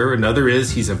author. Another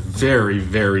is he's a very,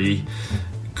 very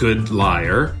good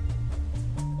liar.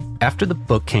 After the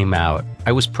book came out,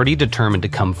 I was pretty determined to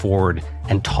come forward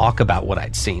and talk about what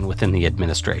I'd seen within the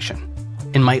administration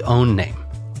in my own name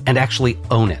and actually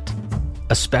own it,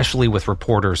 especially with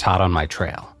reporters hot on my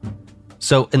trail.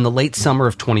 So in the late summer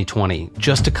of 2020,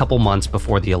 just a couple months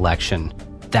before the election,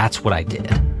 that's what I did.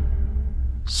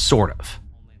 Sort of.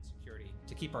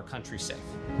 To keep our country safe.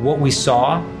 What we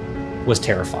saw was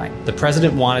terrifying. The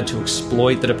president wanted to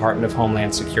exploit the Department of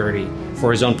Homeland Security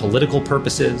for his own political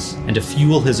purposes and to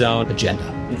fuel his own agenda.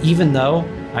 And even though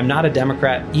I'm not a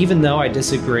Democrat, even though I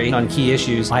disagree on key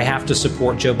issues, I have to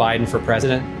support Joe Biden for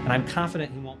president, and I'm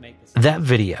confident he won't make this. That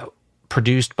video,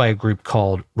 produced by a group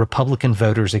called Republican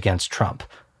Voters Against Trump,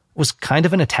 was kind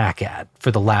of an attack ad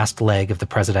for the last leg of the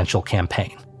presidential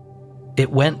campaign. It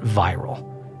went viral,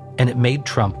 and it made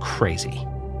Trump crazy.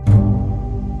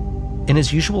 In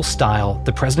his usual style,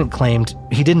 the president claimed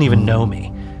he didn't even know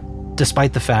me,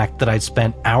 despite the fact that I'd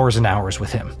spent hours and hours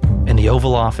with him in the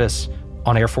Oval Office,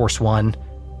 on Air Force One,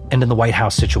 and in the White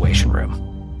House Situation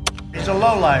Room. He's a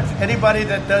lowlife. Anybody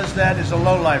that does that is a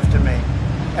lowlife to me.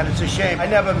 And it's a shame. I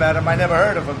never met him. I never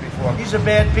heard of him before. He's a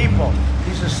bad people.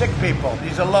 He's a sick people.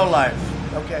 He's a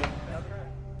lowlife. Okay.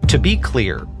 To be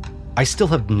clear, I still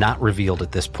have not revealed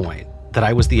at this point that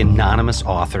I was the anonymous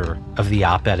author of the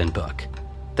op-ed and book.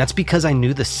 That's because I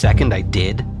knew the second I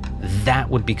did, that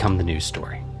would become the news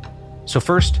story. So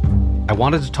first, I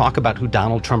wanted to talk about who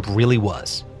Donald Trump really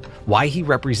was, why he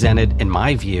represented, in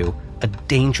my view, a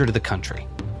danger to the country.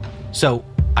 So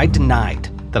I denied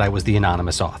that I was the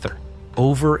anonymous author,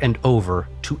 over and over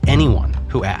to anyone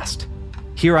who asked.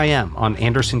 Here I am on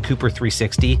Anderson Cooper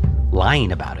 360,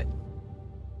 lying about it.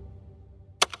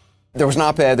 There was an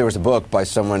op-ed, there was a book by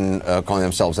someone calling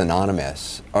themselves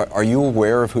Anonymous. Are you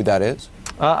aware of who that is?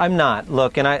 I'm not.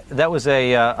 Look, and that was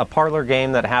a parlor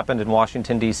game that happened in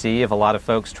Washington, D.C. of a lot of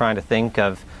folks trying to think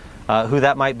of who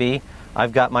that might be.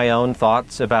 I've got my own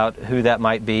thoughts about who that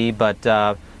might be, but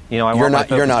I want my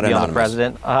focus to be on the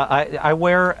president. I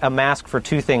wear a mask for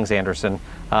two things, Anderson: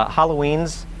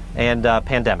 Halloweens and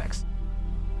pandemics.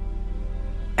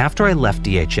 After I left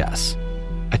DHS,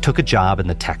 I took a job in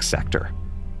the tech sector.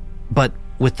 But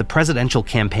with the presidential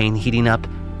campaign heating up,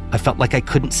 I felt like I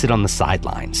couldn't sit on the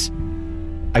sidelines.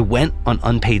 I went on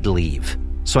unpaid leave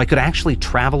so I could actually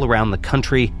travel around the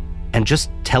country and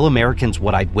just tell Americans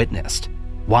what I'd witnessed,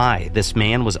 why this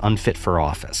man was unfit for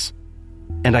office.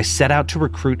 And I set out to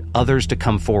recruit others to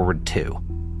come forward too.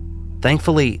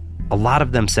 Thankfully, a lot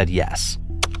of them said yes.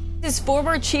 His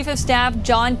former chief of staff,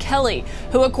 John Kelly,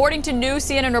 who, according to new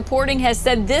CNN reporting, has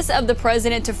said this of the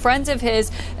president to friends of his,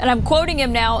 and I'm quoting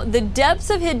him now: "The depths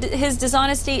of his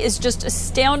dishonesty is just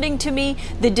astounding to me.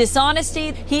 The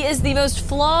dishonesty, he is the most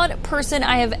flawed person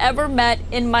I have ever met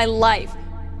in my life."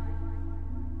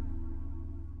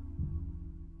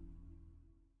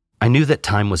 I knew that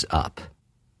time was up.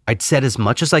 I'd said as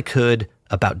much as I could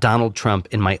about Donald Trump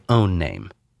in my own name,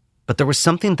 but there was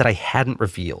something that I hadn't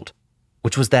revealed,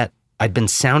 which was that I'd been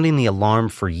sounding the alarm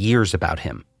for years about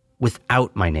him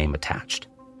without my name attached.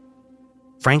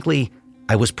 Frankly,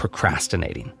 I was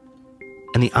procrastinating.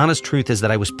 And the honest truth is that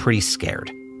I was pretty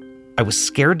scared. I was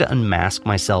scared to unmask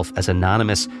myself as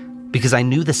anonymous because I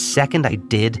knew the second I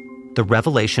did, the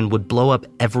revelation would blow up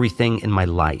everything in my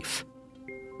life.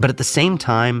 But at the same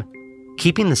time,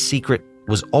 keeping the secret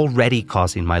was already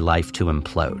causing my life to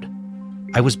implode.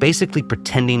 I was basically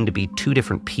pretending to be two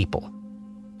different people.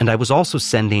 And I was also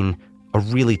sending a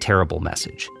really terrible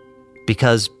message.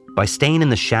 Because by staying in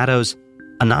the shadows,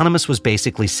 Anonymous was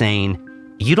basically saying,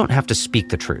 you don't have to speak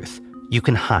the truth. You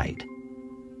can hide.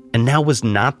 And now was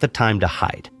not the time to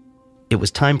hide. It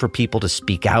was time for people to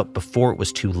speak out before it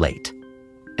was too late.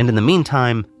 And in the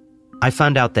meantime, I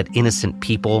found out that innocent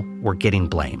people were getting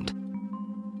blamed.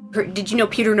 Did you know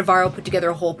Peter Navarro put together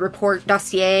a whole report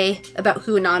dossier about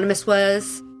who Anonymous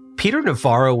was? Peter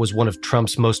Navarro was one of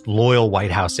Trump's most loyal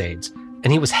White House aides,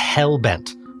 and he was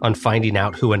hell-bent on finding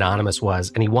out who Anonymous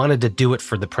was, and he wanted to do it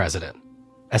for the president.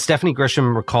 As Stephanie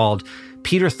Grisham recalled,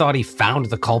 Peter thought he found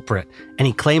the culprit, and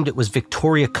he claimed it was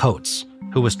Victoria Coates,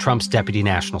 who was Trump's deputy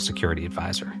national security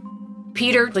advisor.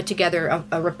 Peter put together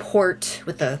a report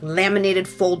with a laminated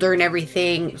folder and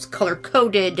everything. It was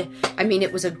color-coded. I mean,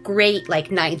 it was a great,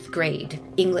 ninth grade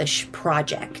English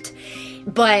project.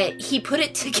 But he put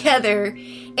it together,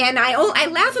 and I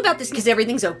laugh about this because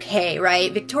everything's okay,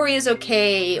 right? Victoria's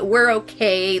okay, we're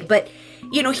okay, but,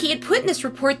 he had put in this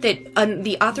report that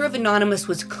the author of Anonymous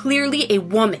was clearly a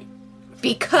woman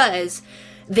because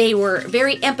they were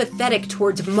very empathetic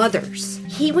towards mothers.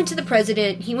 He went to the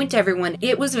president, he went to everyone.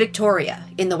 It was Victoria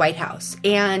in the White House,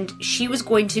 and she was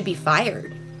going to be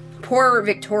fired. Poor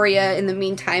Victoria, in the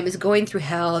meantime, is going through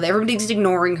hell. Everybody's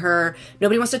ignoring her.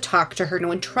 Nobody wants to talk to her. No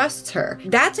one trusts her.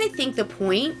 That's, I think, the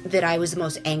point that I was the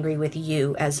most angry with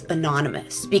you as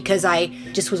Anonymous, because I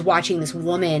just was watching this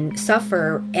woman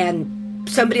suffer, and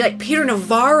somebody like Peter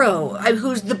Navarro,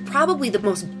 who's probably the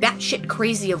most batshit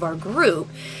crazy of our group,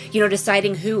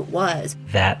 deciding who it was.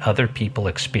 That other people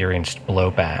experienced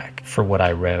blowback for what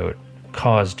I wrote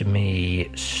caused me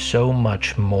so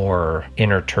much more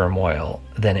inner turmoil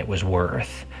than it was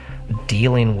worth.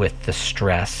 Dealing with the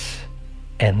stress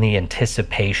and the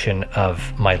anticipation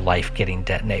of my life getting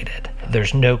detonated.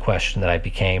 There's no question that I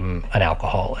became an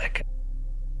alcoholic.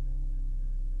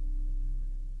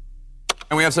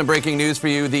 And we have some breaking news for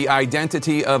you. The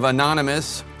identity of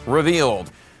Anonymous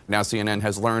revealed. Now CNN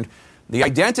has learned the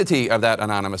identity of that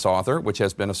anonymous author, which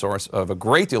has been a source of a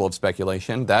great deal of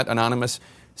speculation. That anonymous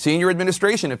senior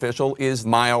administration official is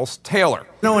Miles Taylor.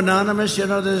 Anonymous,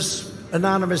 this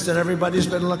Anonymous that everybody's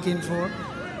been looking for,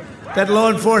 that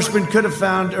law enforcement could have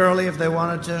found early if they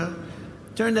wanted to,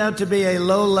 turned out to be a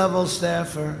low-level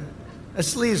staffer, a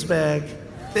sleazebag.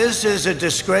 This is a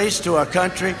disgrace to our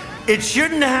country. It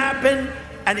shouldn't happen,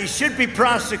 and he should be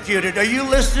prosecuted. Are you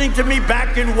listening to me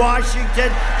back in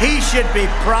Washington? He should be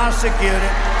prosecuted.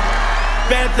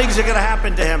 Bad things are going to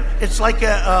happen to him. It's like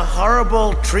a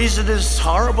horrible, treasonous,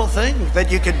 horrible thing that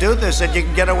you can do this and you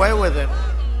can get away with it.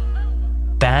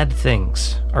 Bad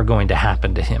things are going to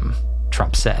happen to him,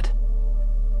 Trump said.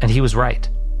 And he was right.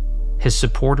 His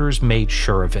supporters made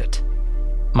sure of it.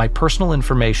 My personal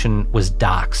information was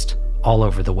doxed all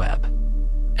over the web.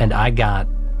 And I got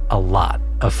a lot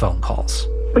of phone calls.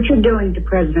 What you're doing to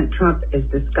President Trump is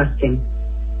disgusting.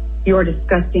 You're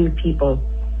disgusting people.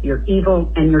 You're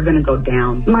evil, and you're going to go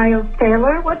down. Miles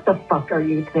Taylor, what the fuck are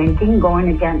you thinking, going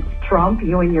against Trump,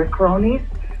 you and your cronies?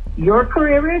 Your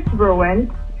career is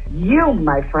ruined. You,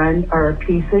 my friend, are a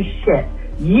piece of shit.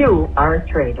 You are a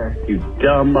traitor. You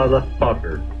dumb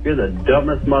motherfucker. You're the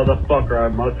dumbest motherfucker I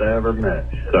must have ever met.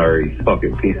 Sorry,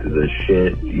 fucking pieces of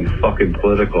shit. You fucking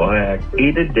political hack.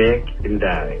 Eat a dick and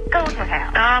die. Go to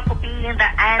hell. Stop being the enemy.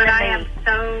 But I am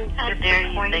so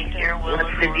disappointed.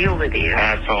 What's the deal with you?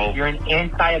 Asshole. You're an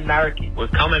anti-American. We're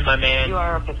coming, my man. You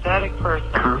are a pathetic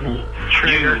person.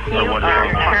 Trigger. You are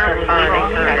terrible.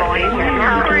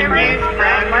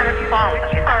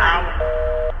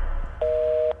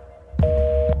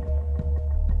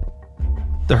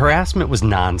 The harassment was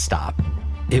nonstop.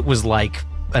 It was like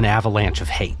an avalanche of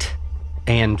hate.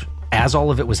 And as all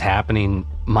of it was happening,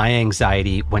 my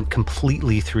anxiety went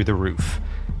completely through the roof.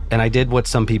 And I did what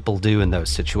some people do in those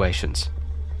situations.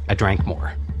 I drank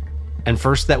more. And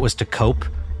first that was to cope,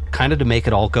 kind of to make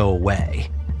it all go away.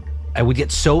 I would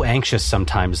get so anxious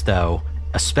sometimes, though,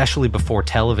 especially before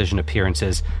television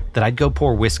appearances, that I'd go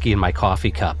pour whiskey in my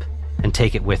coffee cup and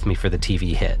take it with me for the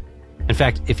TV hit. In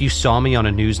fact, if you saw me on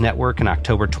a news network in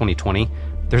October 2020,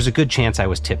 there's a good chance I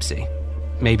was tipsy,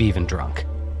 maybe even drunk.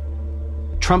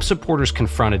 Trump supporters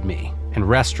confronted me in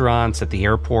restaurants, at the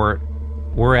airport,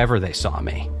 wherever they saw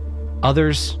me.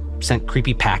 Others sent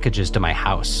creepy packages to my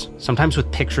house, sometimes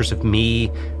with pictures of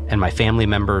me and my family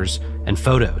members and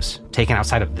photos taken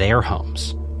outside of their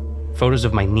homes, photos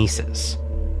of my nieces.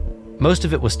 Most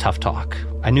of it was tough talk.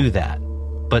 I knew that.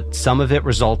 But some of it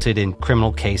resulted in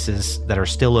criminal cases that are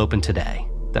still open today,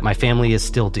 that my family is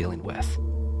still dealing with.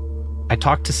 I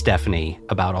talked to Stephanie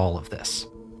about all of this.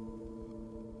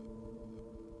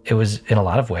 It was, in a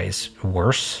lot of ways,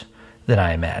 worse than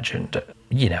I imagined.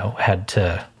 Had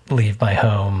to leave my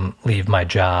home, leave my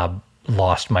job,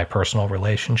 lost my personal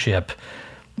relationship,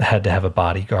 had to have a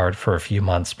bodyguard for a few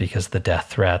months because of the death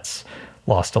threats,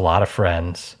 lost a lot of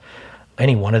friends.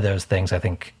 Any one of those things, I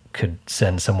think, could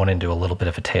send someone into a little bit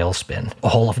of a tailspin.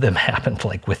 All of them happened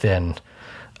like within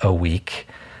a week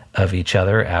of each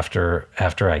other after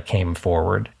I came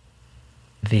forward.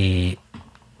 The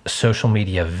social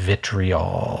media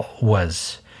vitriol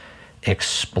was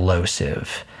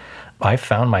explosive. I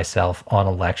found myself on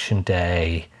election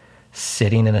day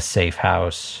sitting in a safe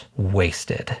house,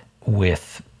 wasted,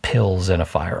 with pills and a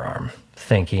firearm,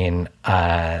 thinking,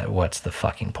 what's the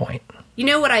fucking point? You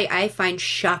know what I find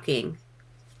shocking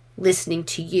listening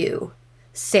to you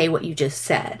say what you just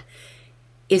said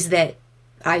is that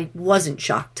I wasn't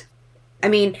shocked. I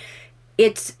mean,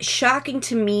 it's shocking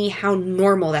to me how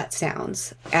normal that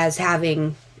sounds as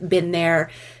having been there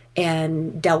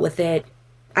and dealt with it.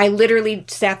 I literally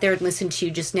sat there and listened to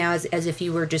you just now as if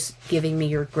you were just giving me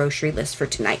your grocery list for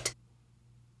tonight.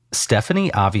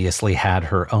 Stephanie obviously had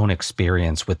her own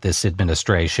experience with this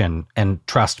administration, and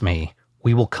trust me,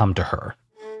 we will come to her.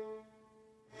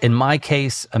 In my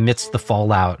case, amidst the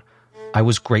fallout, I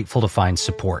was grateful to find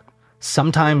support,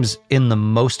 sometimes in the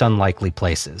most unlikely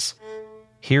places.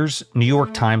 Here's New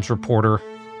York Times reporter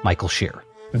Michael Shear.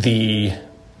 The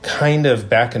kind of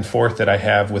back and forth that I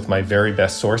have with my very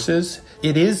best sources,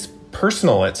 it is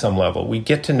personal at some level. We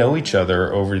get to know each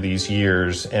other over these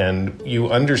years, and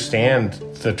you understand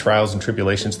the trials and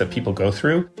tribulations that people go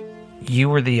through. You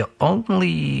were the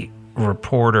only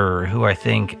reporter who I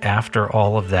think after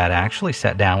all of that actually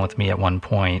sat down with me at one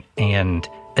point and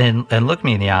looked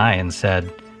me in the eye and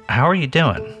said, how are you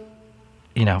doing?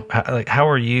 You know, how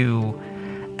are you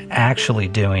actually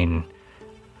doing?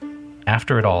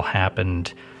 After it all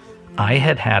happened, I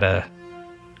had a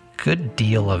good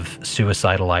deal of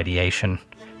suicidal ideation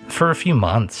for a few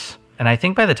months. And I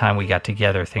think by the time we got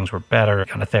together, things were better. I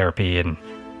got into therapy and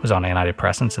was on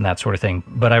antidepressants and that sort of thing.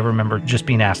 But I remember just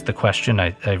being asked the question.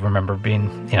 I remember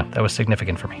being, that was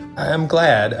significant for me. I'm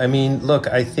glad. I mean, look,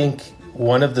 I think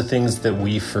one of the things that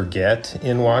we forget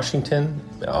in Washington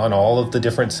on all of the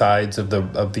different sides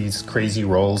of these crazy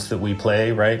roles that we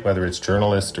play, right? Whether it's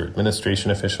journalist or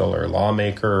administration official or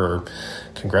lawmaker or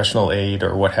congressional aide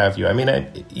or what have you. I mean,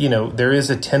 there is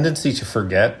a tendency to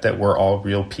forget that we're all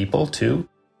real people too.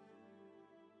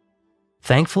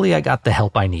 Thankfully, I got the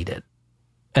help I needed.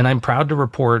 And I'm proud to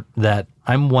report that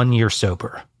I'm 1 year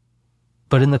sober.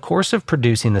 But in the course of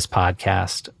producing this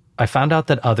podcast, I found out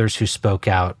that others who spoke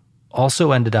out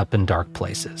also ended up in dark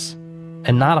places.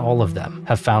 And not all of them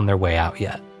have found their way out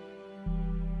yet.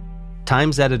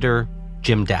 Times editor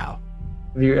Jim Dow.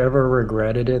 Have you ever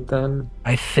regretted it then?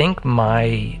 I think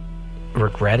my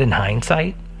regret in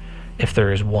hindsight, if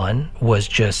there is one, was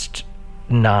just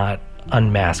not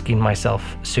unmasking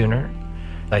myself sooner.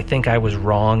 I think I was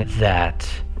wrong that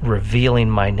revealing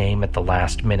my name at the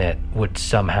last minute would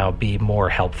somehow be more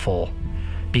helpful,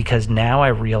 because now I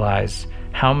realize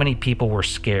how many people were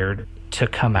scared to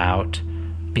come out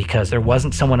because there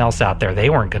wasn't someone else out there. They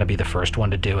weren't going to be the first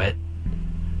one to do it.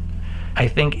 I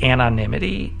think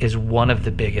anonymity is one of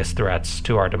the biggest threats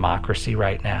to our democracy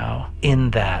right now,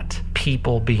 in that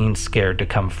people being scared to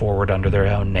come forward under their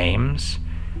own names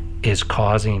is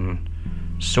causing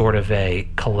sort of a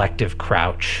collective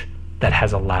crouch that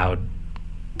has allowed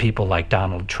people like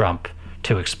Donald Trump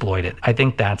to exploit it. I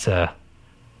think that's a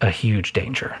huge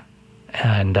danger.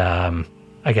 And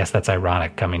I guess that's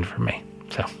ironic coming from me.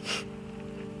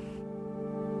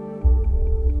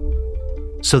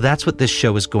 So that's what this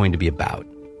show is going to be about.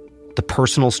 The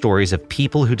personal stories of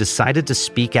people who decided to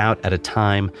speak out at a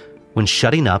time when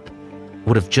shutting up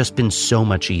would have just been so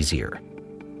much easier.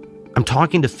 I'm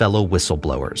talking to fellow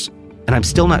whistleblowers, and I'm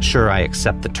still not sure I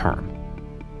accept the term.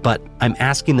 But I'm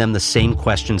asking them the same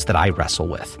questions that I wrestle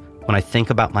with when I think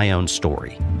about my own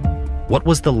story. What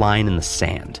was the line in the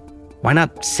sand? Why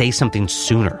not say something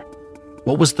sooner?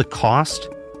 What was the cost?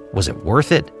 Was it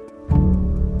worth it?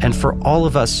 And for all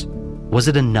of us, was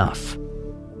it enough?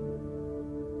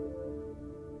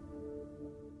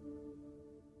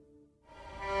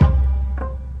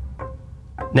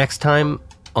 Next time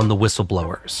on The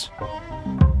Whistleblowers.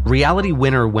 Reality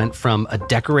Winner went from a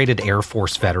decorated Air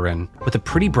Force veteran with a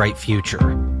pretty bright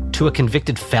future to a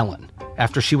convicted felon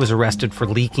after she was arrested for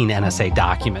leaking NSA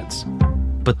documents.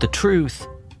 But the truth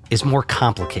is more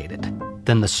complicated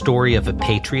than the story of a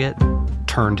patriot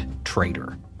turned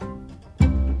traitor.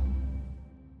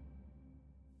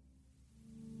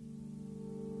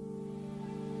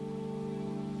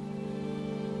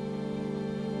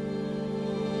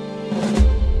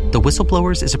 The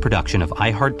Whistleblowers is a production of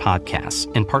iHeart Podcasts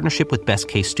in partnership with Best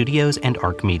Case Studios and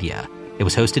ARC Media. It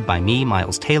was hosted by me,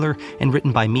 Miles Taylor, and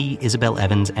written by me, Isabel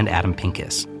Evans, and Adam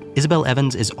Pincus. Isabel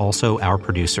Evans is also our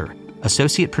producer.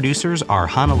 Associate producers are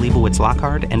Hannah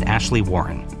Leibowitz-Lockhart and Ashley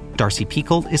Warren. Darcy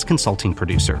Peikold is consulting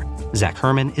producer. Zach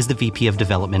Herman is the VP of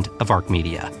Development of ARC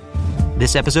Media.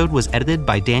 This episode was edited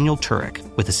by Daniel Turek,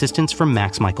 with assistance from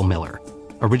Max Michael Miller.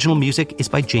 Original music is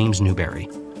by James Newberry.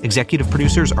 Executive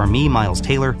producers are me, Miles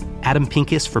Taylor, Adam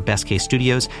Pincus for Best Case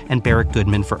Studios, and Barrett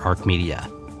Goodman for ARC Media.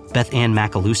 Beth Ann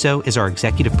Macaluso is our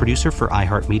executive producer for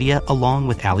iHeartMedia, along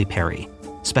with Allie Perry.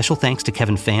 Special thanks to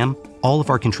Kevin Pham, all of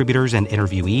our contributors and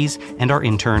interviewees, and our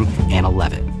intern, Anna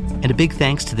Levitt. And a big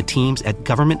thanks to the teams at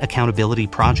Government Accountability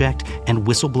Project and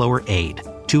Whistleblower Aid,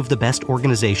 two of the best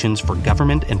organizations for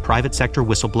government and private sector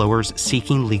whistleblowers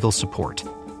seeking legal support.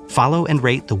 Follow and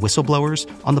rate the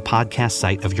Whistleblowers on the podcast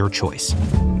site of your choice.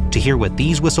 To hear what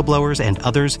these whistleblowers and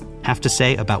others have to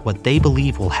say about what they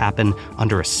believe will happen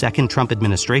under a second Trump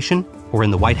administration or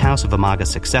in the White House of a MAGA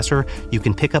successor, you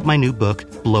can pick up my new book,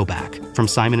 Blowback, from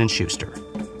Simon & Schuster.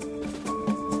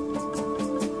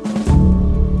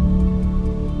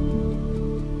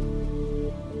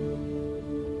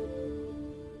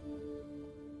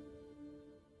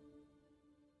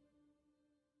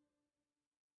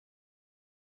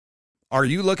 Are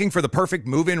you looking for the perfect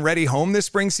move-in ready home this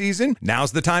spring season?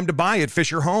 Now's the time to buy at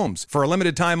Fisher Homes. For a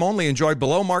limited time only, enjoy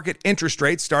below-market interest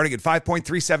rates starting at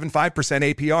 5.375%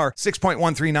 APR,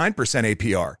 6.139%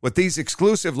 APR. With these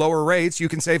exclusive lower rates, you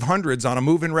can save hundreds on a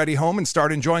move-in ready home and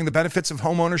start enjoying the benefits of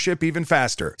homeownership even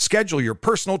faster. Schedule your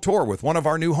personal tour with one of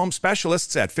our new home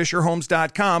specialists at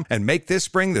FisherHomes.com and make this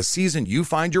spring the season you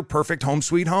find your perfect home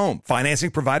sweet home.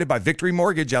 Financing provided by Victory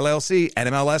Mortgage, LLC,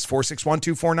 NMLS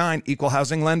 461249, Equal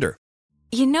Housing Lender.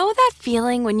 You know that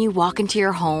feeling when you walk into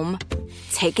your home,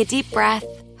 take a deep breath,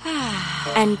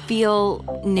 and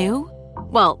feel new?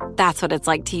 Well, that's what it's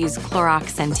like to use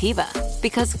Clorox Scentiva.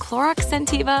 Because Clorox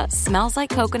Scentiva smells like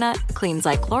coconut, cleans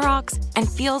like Clorox,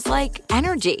 and feels like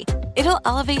energy. It'll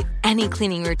elevate any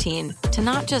cleaning routine to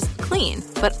not just clean,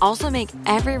 but also make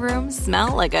every room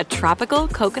smell like a tropical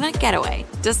coconut getaway.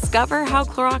 Discover how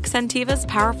Clorox Scentiva's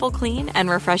powerful clean and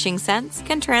refreshing scents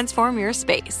can transform your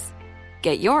space.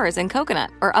 Get yours in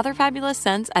coconut or other fabulous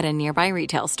scents at a nearby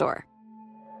retail store.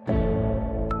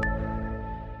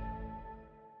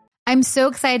 I'm so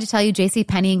excited to tell you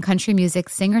JCPenney and country music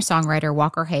singer-songwriter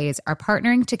Walker Hayes are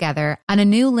partnering together on a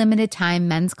new limited-time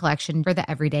men's collection for the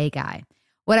everyday guy.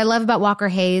 What I love about Walker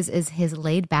Hayes is his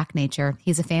laid-back nature.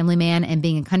 He's a family man, and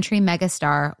being a country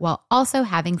megastar while also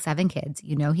having 7 kids,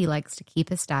 you know he likes to keep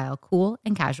his style cool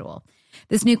and casual.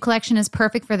 This new collection is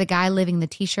perfect for the guy living the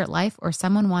t-shirt life or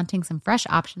someone wanting some fresh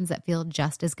options that feel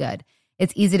just as good.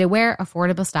 It's easy to wear,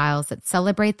 affordable styles that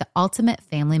celebrate the ultimate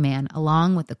family man,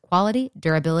 along with the quality,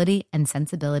 durability, and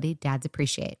sensibility dads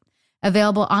appreciate.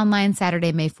 Available online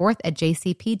Saturday, May 4th at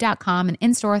jcp.com and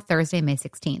in-store Thursday, May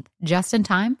 16th. Just in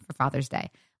time for Father's Day.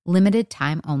 Limited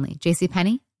time only.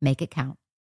 JCPenney, make it count.